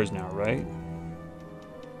these doors now, right?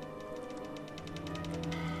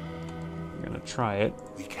 I'm gonna try it.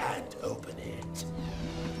 We can't open it.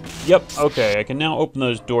 Yep, okay, I can now open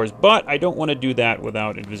those doors, but I don't want to do that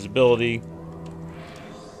without invisibility.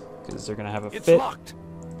 Because they're gonna have a fit. It's locked.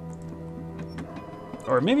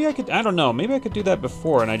 Or maybe I could, I don't know, maybe I could do that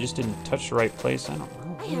before and I just didn't touch the right place. I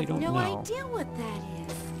really don't know. I have no idea what that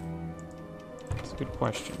is. It's a good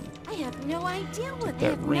question. I have no idea what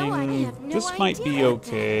That ring, this might be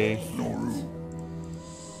okay.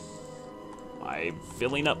 I'm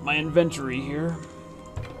filling up my inventory here.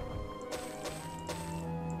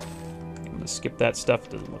 gonna skip that stuff.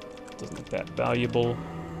 Doesn't look that valuable.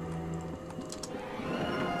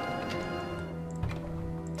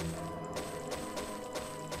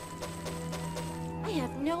 I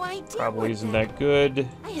have no idea. Probably what isn't that good.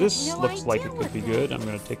 I have This no looks like idea it could what be that good. I'm is.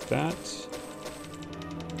 gonna take that.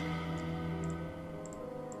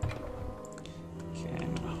 Okay,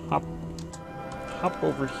 I'm gonna hop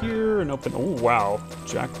over here and open. Oh wow,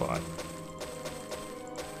 jackpot.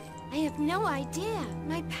 I have no idea.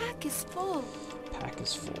 My pack is full. Pack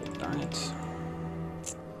is full. Darn it.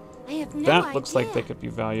 I have no That idea. looks like they could be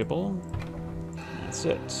valuable. That's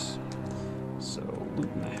it. So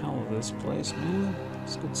looting the hell of this place, man.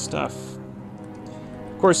 It's good stuff.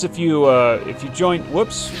 Of course, if you join,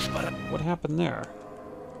 whoops, what happened there?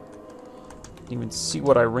 Didn't even see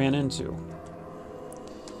what I ran into.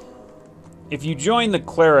 If you join the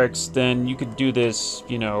clerics, then you could do this.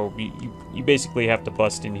 You know, you basically have to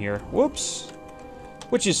bust in here. Whoops,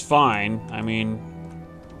 which is fine. I mean,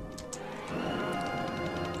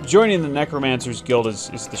 joining the Necromancers Guild is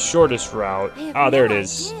the shortest route. I have Ah, there it no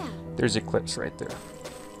is. idea. There's Eclipse right there.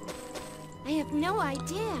 I have no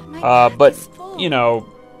idea. My pack But is full. you know,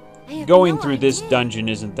 I have going no through this idea. dungeon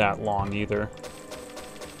isn't that long either.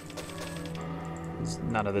 'Cause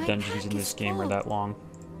none of the My dungeons pack in is this game are full. that long.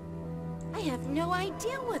 I have no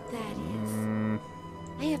idea what that is.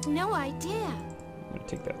 I have no idea. I'm gonna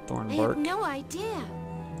take that thorn I bark. have no idea.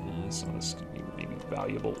 Yeah, some of this could be maybe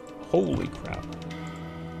valuable. Holy crap.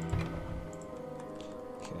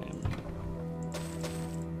 Okay.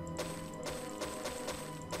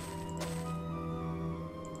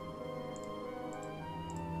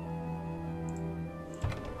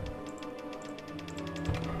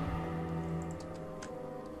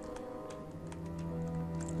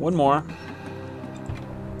 One more.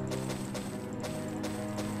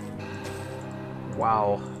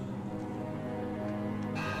 Wow.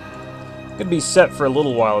 Could be set for a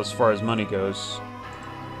little while as far as money goes.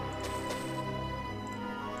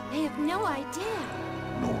 I have no idea.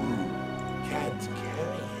 No room. Can't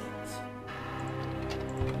carry it.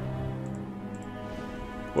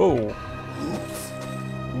 Whoa. Oops.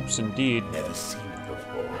 Oops, indeed. Never seen it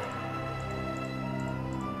before.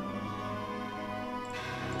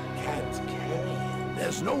 Can't carry it.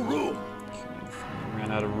 There's no room. Okay,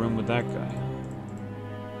 ran out of room with that guy.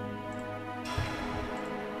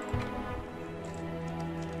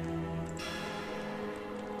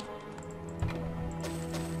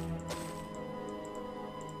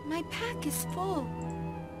 My pack is full.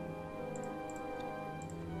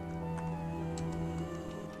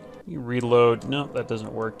 You reload. No, that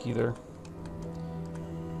doesn't work either.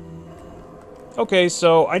 Okay,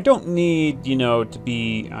 so I don't need, you know, to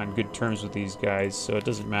be on good terms with these guys, so it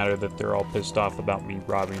doesn't matter that they're all pissed off about me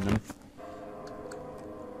robbing them.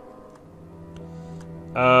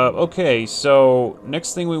 Okay, so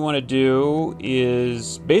next thing we want to do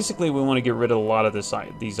is basically we want to get rid of a lot of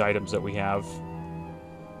these items that we have.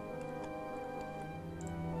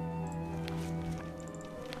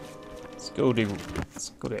 Let's go to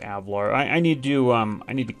Avlar. I need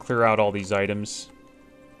to clear out all these items.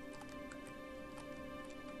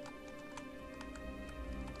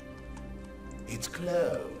 It's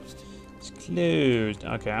closed. It's closed.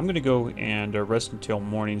 Okay, I'm gonna go and rest until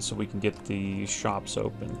morning so we can get the shops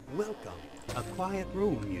open. Welcome. A quiet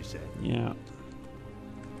room, you said. Yeah.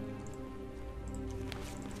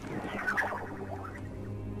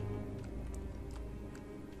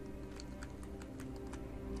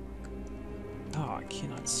 Oh, I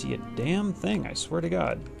cannot see a damn thing, I swear to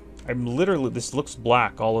God. I'm literally, this looks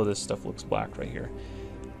black. All of this stuff looks black right here.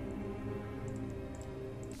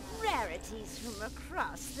 Rarities from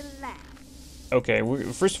across the land. Okay,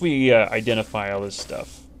 first we identify all this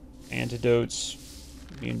stuff. Antidotes,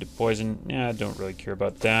 immune to poison. Yeah, I don't really care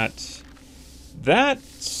about that.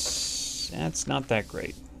 That's not that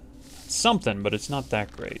great. It's something, but it's not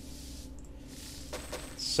that great.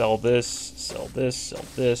 Sell this, sell this, sell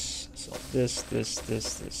this, sell this,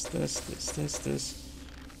 this.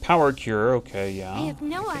 Power cure, okay, yeah. I have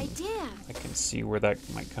no idea. I can see where that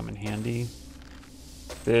might come in handy.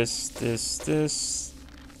 This, this, this,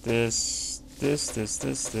 this, this, this,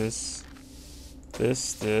 this, this,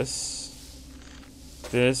 this, this,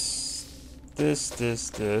 this, this,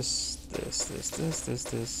 this,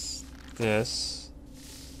 this, this.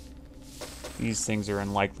 These things are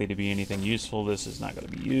unlikely to be anything useful. This is not going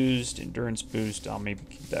to be used. Endurance boost, I'll maybe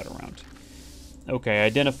keep that around. Okay,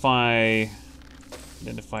 identify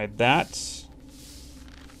that.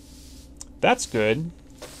 That's good.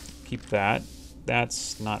 Keep that.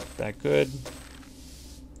 That's not that good.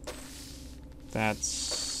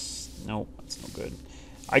 That's... Nope, that's no good.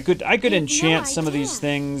 I could have enchant no some of these idea.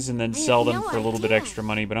 things and then I sell have them no for a little bit idea. extra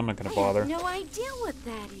money, but I'm not gonna I bother. have no idea what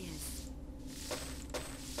that is.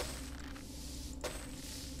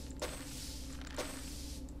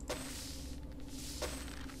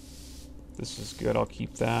 This is good. I'll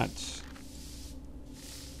keep that.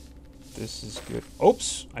 This is good.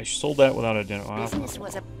 Oops! I sold that without identifying. Business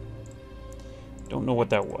was a Don't know what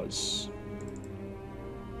that was.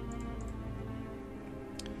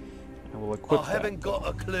 I will equip I that. haven't got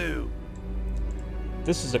a clue.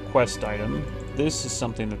 This is a quest item. This is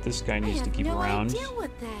something that this guy I needs to have keep no around. idea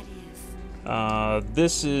what that is.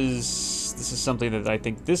 This is something that I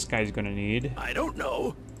think this guy's gonna need. I don't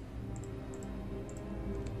know.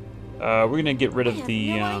 We're gonna get rid I of have the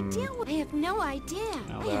no idea. I have no idea.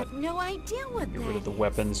 Now I that- have no idea what get that rid of the is.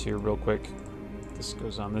 weapons here real quick. This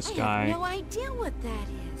goes on this I guy. have no idea what that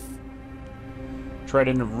is.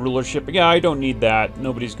 Trident of rulership. Yeah, I don't need that.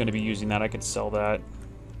 Nobody's gonna be using that. I could sell that.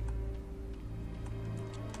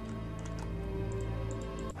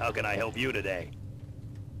 How can I help you today?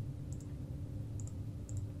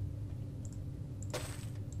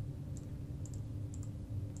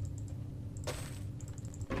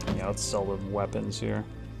 Yeah, let's sell the weapons here.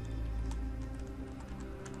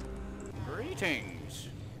 Greetings.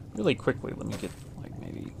 Really quickly, let me get like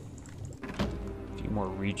maybe a few more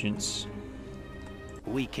regents.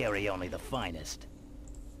 We carry only the finest.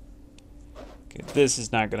 Okay, this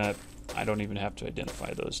is not gonna... I don't even have to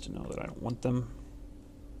identify those to know that I don't want them.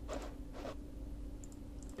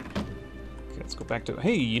 Okay, let's go back to...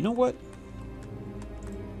 Hey, you know what?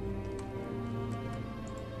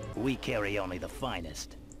 We carry only the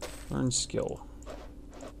finest. Learn skill.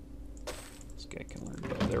 This guy can learn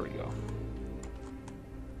bow. There we go.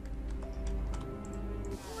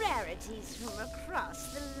 Rarities from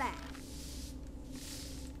across the land.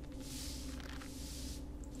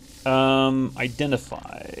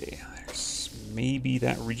 Identify. There's maybe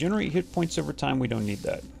that. Regenerate hit points over time. We don't need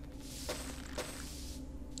that.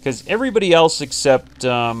 Because everybody else except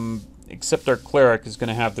our cleric is going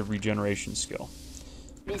to have the regeneration skill.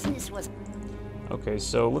 Business was Okay,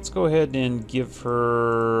 so let's go ahead and give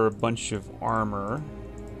her a bunch of armor.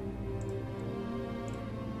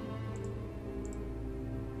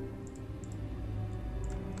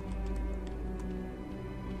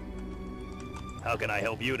 How can I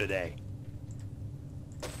help you today?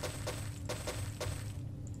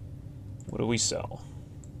 What do we sell?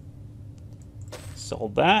 Sell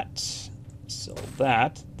that. Sell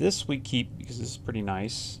that. This we keep because this is pretty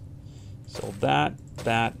nice. Sell that,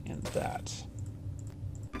 that, and that.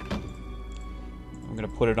 I'm going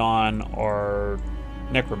to put it on our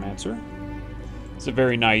Necromancer. It's a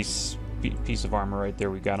very nice piece of armor right there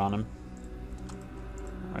we got on him.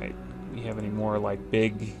 Alright, do we have any more like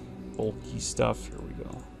big, bulky stuff? Here we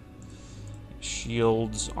go.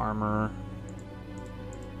 Shields, armor.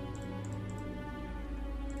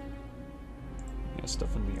 Yeah,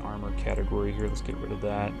 stuff in the armor category here. Let's get rid of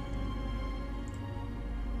that.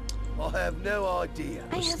 I have no idea.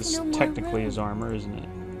 I This have this no more technically room. is armor, isn't it?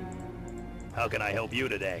 How can I help you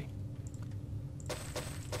today?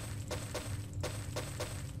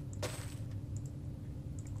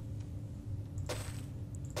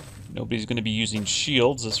 Nobody's going to be using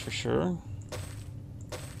shields, that's for sure.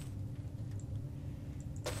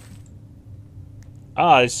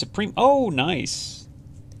 Ah, it's Supreme. Oh, nice.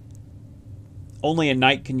 Only a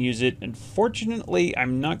knight can use it. Unfortunately,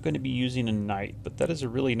 I'm not going to be using a knight, but that is a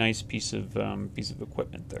really nice piece of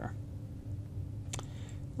equipment there.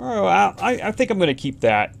 Oh, I think I'm going to keep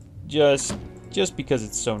that just because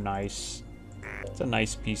it's so nice. It's a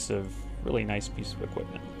nice really nice piece of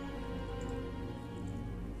equipment.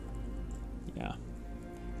 Yeah,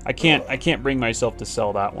 I can't bring myself to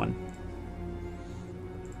sell that one.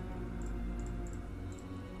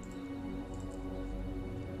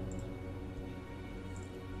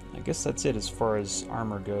 I guess that's it as far as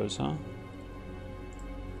armor goes, huh?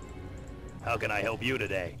 How can I help you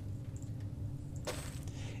today?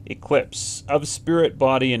 Eclipse of spirit,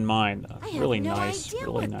 body, and mind. I have Really no nice, idea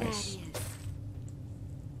really what nice. that is.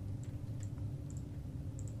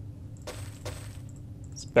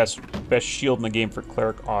 It's best shield in the game for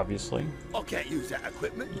cleric, obviously. I can't use that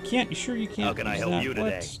equipment. You can't. You sure you can't? How can I use help that? you What?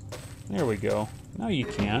 today? There we go. Now you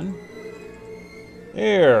can.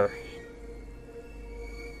 There.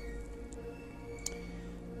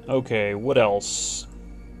 Okay, what else?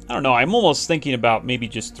 I don't know. I'm almost thinking about maybe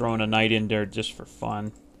just throwing a knight in there just for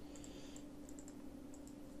fun.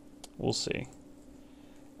 We'll see.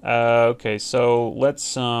 Okay, so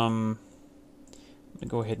let's I'm gonna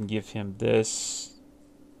go ahead and give him this.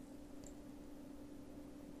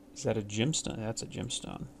 Is that a gemstone? That's a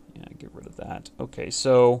gemstone. Yeah, get rid of that. Okay,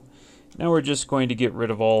 so now we're just going to get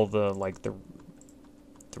rid of all the, like, the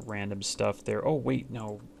random stuff there. Oh, wait,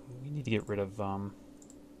 no. We need to get rid of,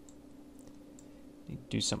 need to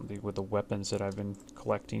do something with the weapons that I've been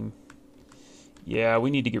collecting. Yeah,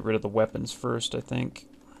 we need to get rid of the weapons first, I think.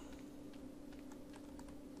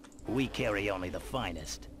 We carry only the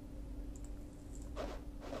finest.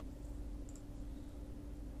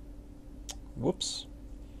 Whoops.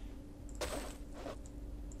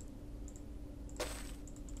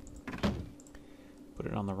 Put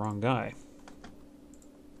it on the wrong guy.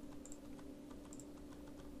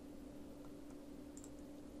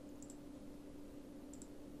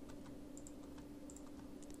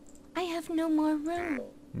 I have no more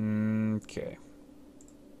room. Okay.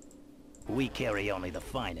 We carry only the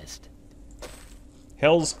finest.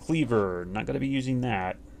 Hell's Cleaver. Not going to be using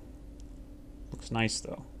that. Looks nice,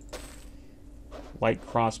 though. Light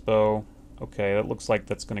crossbow. Okay, that looks like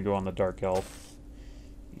that's going to go on the Dark Elf.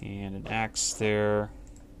 And an axe there.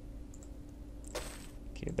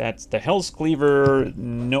 Okay, that's the Hell's Cleaver.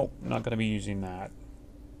 Nope, not going to be using that.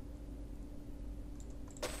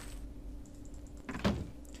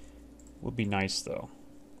 Would be nice, though.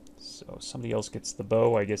 So somebody else gets the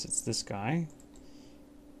bow. I guess it's this guy.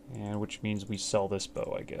 And which means we sell this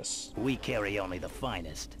bow, I guess. We carry only the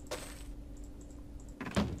finest.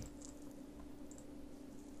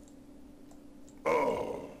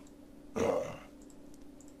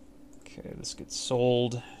 Okay, this gets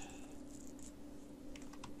sold.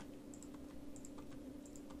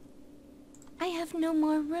 I have no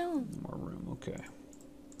more room. More room, okay.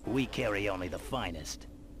 We carry only the finest.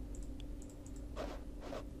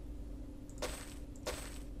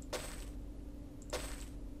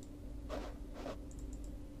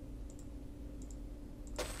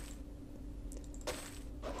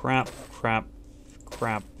 Crap, crap,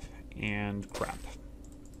 crap, and crap.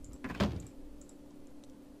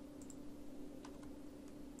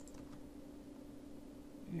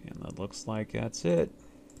 And that looks like that's it.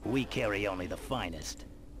 We carry only the finest.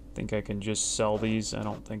 Think I can just sell these. I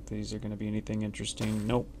don't think these are going to be anything interesting.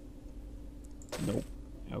 Nope. Nope.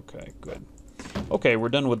 Okay, good. Okay, we're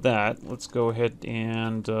done with that. Let's go ahead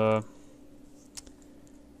and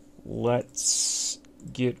let's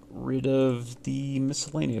get rid of the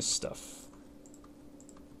miscellaneous stuff.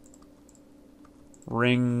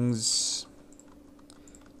 Rings,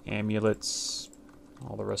 amulets,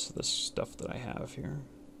 all the rest of the stuff that I have here.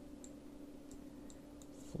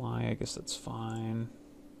 Fly, I guess that's fine.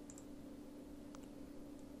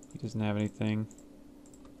 He doesn't have anything.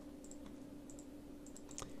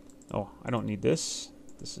 Oh, I don't need this.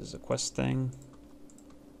 This is a quest thing.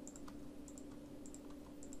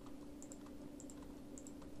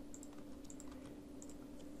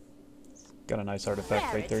 Got a nice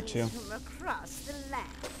artifact right there too. From across the land.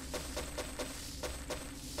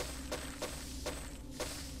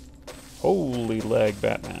 Holy leg,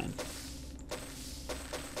 Batman.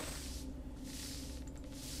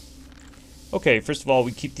 Okay, first of all,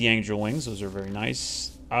 we keep the angel wings. Those are very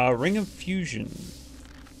nice. Ring of Fusion.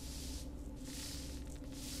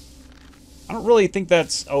 I don't really think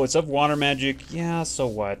that's... Oh, it's of water magic. Yeah, so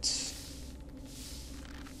what?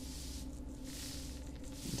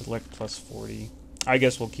 Intellect plus 40. I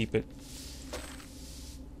guess we'll keep it.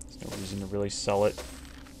 There's no reason to really sell it.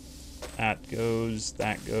 That goes,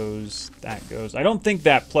 that goes, that goes. I don't think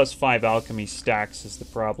that plus 5 alchemy stacks is the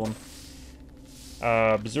problem.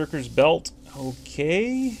 Berserker's Belt.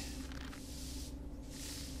 Okay.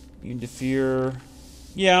 Immune to Fear.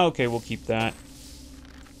 Yeah, okay, we'll keep that.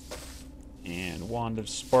 And Wand of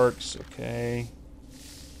Sparks. Okay.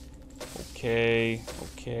 Okay,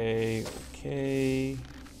 okay, okay.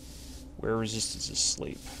 Wear Resistance is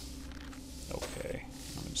Sleep. Okay,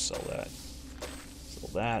 I'm going to sell that. Sell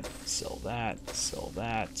that, sell that, sell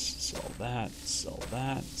that, sell that, sell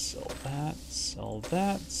that, sell that, sell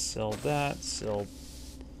that, sell that, sell...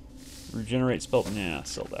 Regenerate spell... Nah,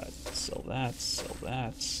 sell that, sell that, sell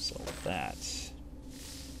that, sell that.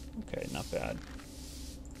 Okay, not bad.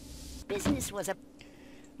 Business was a...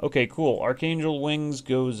 Okay, cool. Archangel Wings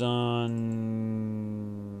goes on...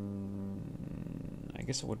 I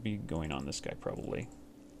guess it would be going on this guy, probably.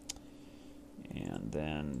 And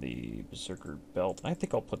then the Berserker Belt. I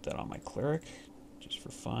think I'll put that on my Cleric, just for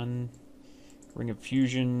fun. Ring of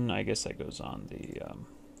Fusion. I guess that goes on the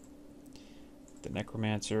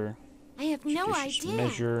Necromancer. I have no Judicious idea.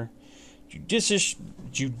 Measure.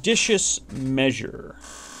 Judicious Measure.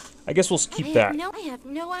 I guess we'll keep that. I have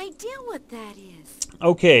no idea what that is.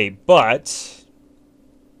 Okay, but...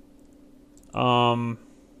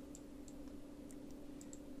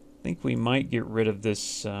 think we might get rid of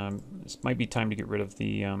this. This might be time to get rid of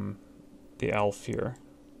the elf here.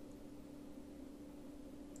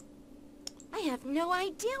 I have no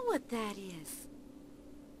idea what that is.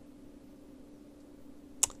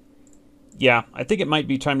 Yeah, I think it might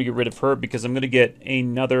be time to get rid of her because I'm going to get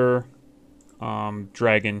another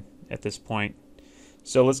dragon at this point.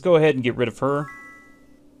 So let's go ahead and get rid of her.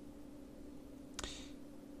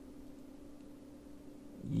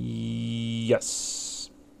 Yes.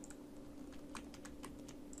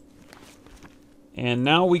 And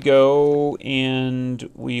now we go and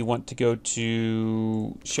we want to go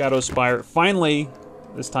to Shadowspire. Finally,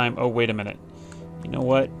 this time. Oh, wait a minute. You know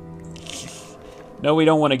what? No, we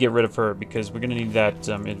don't want to get rid of her because we're going to need that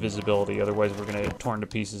invisibility. Otherwise, we're going to get torn to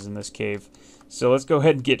pieces in this cave. So let's go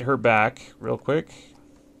ahead and get her back real quick.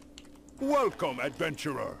 Welcome,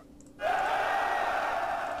 adventurer.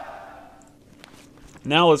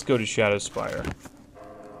 Now let's go to Shadowspire.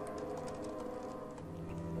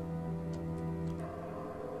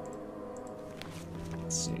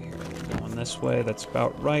 Let's see here. We're going this way. That's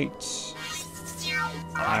about right.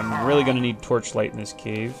 I'm really going to need torchlight in this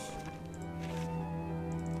cave.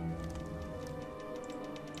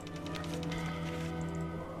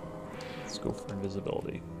 Let's go for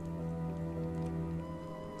invisibility.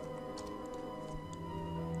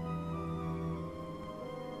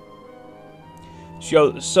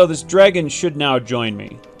 So this dragon should now join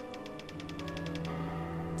me.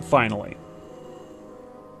 Finally.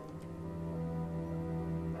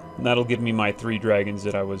 And that'll give me my 3 dragons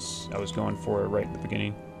that I was going for right at the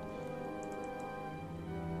beginning.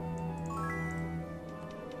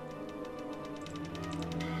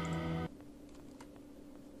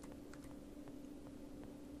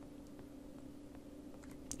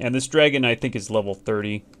 And this dragon, I think, is level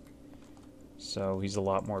 30. So he's a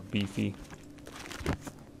lot more beefy.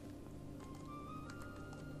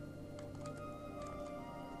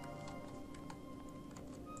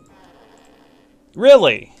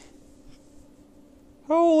 Really?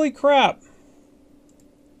 Holy crap.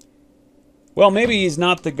 Well, maybe he's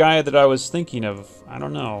not the guy that I was thinking of. I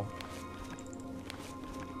don't know.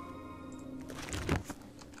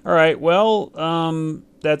 Alright, well,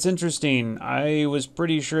 that's interesting. I was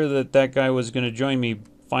pretty sure that that guy was going to join me,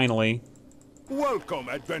 finally. Welcome,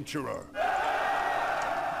 adventurer.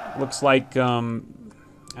 Looks like, I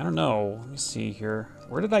don't know. Let me see here.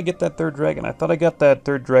 Where did I get that 3rd dragon? I thought I got that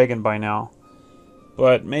 3rd dragon by now.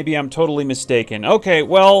 But maybe I'm totally mistaken. Okay,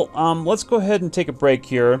 well, let's go ahead and take a break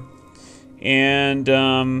here. And,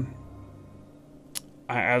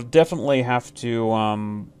 I'll definitely have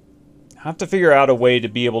to figure out a way to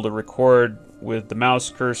be able to record with the mouse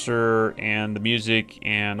cursor and the music,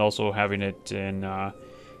 and also having it in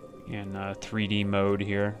 3D mode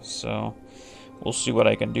here. So we'll see what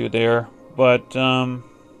I can do there. But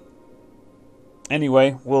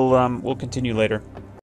anyway, we'll continue later.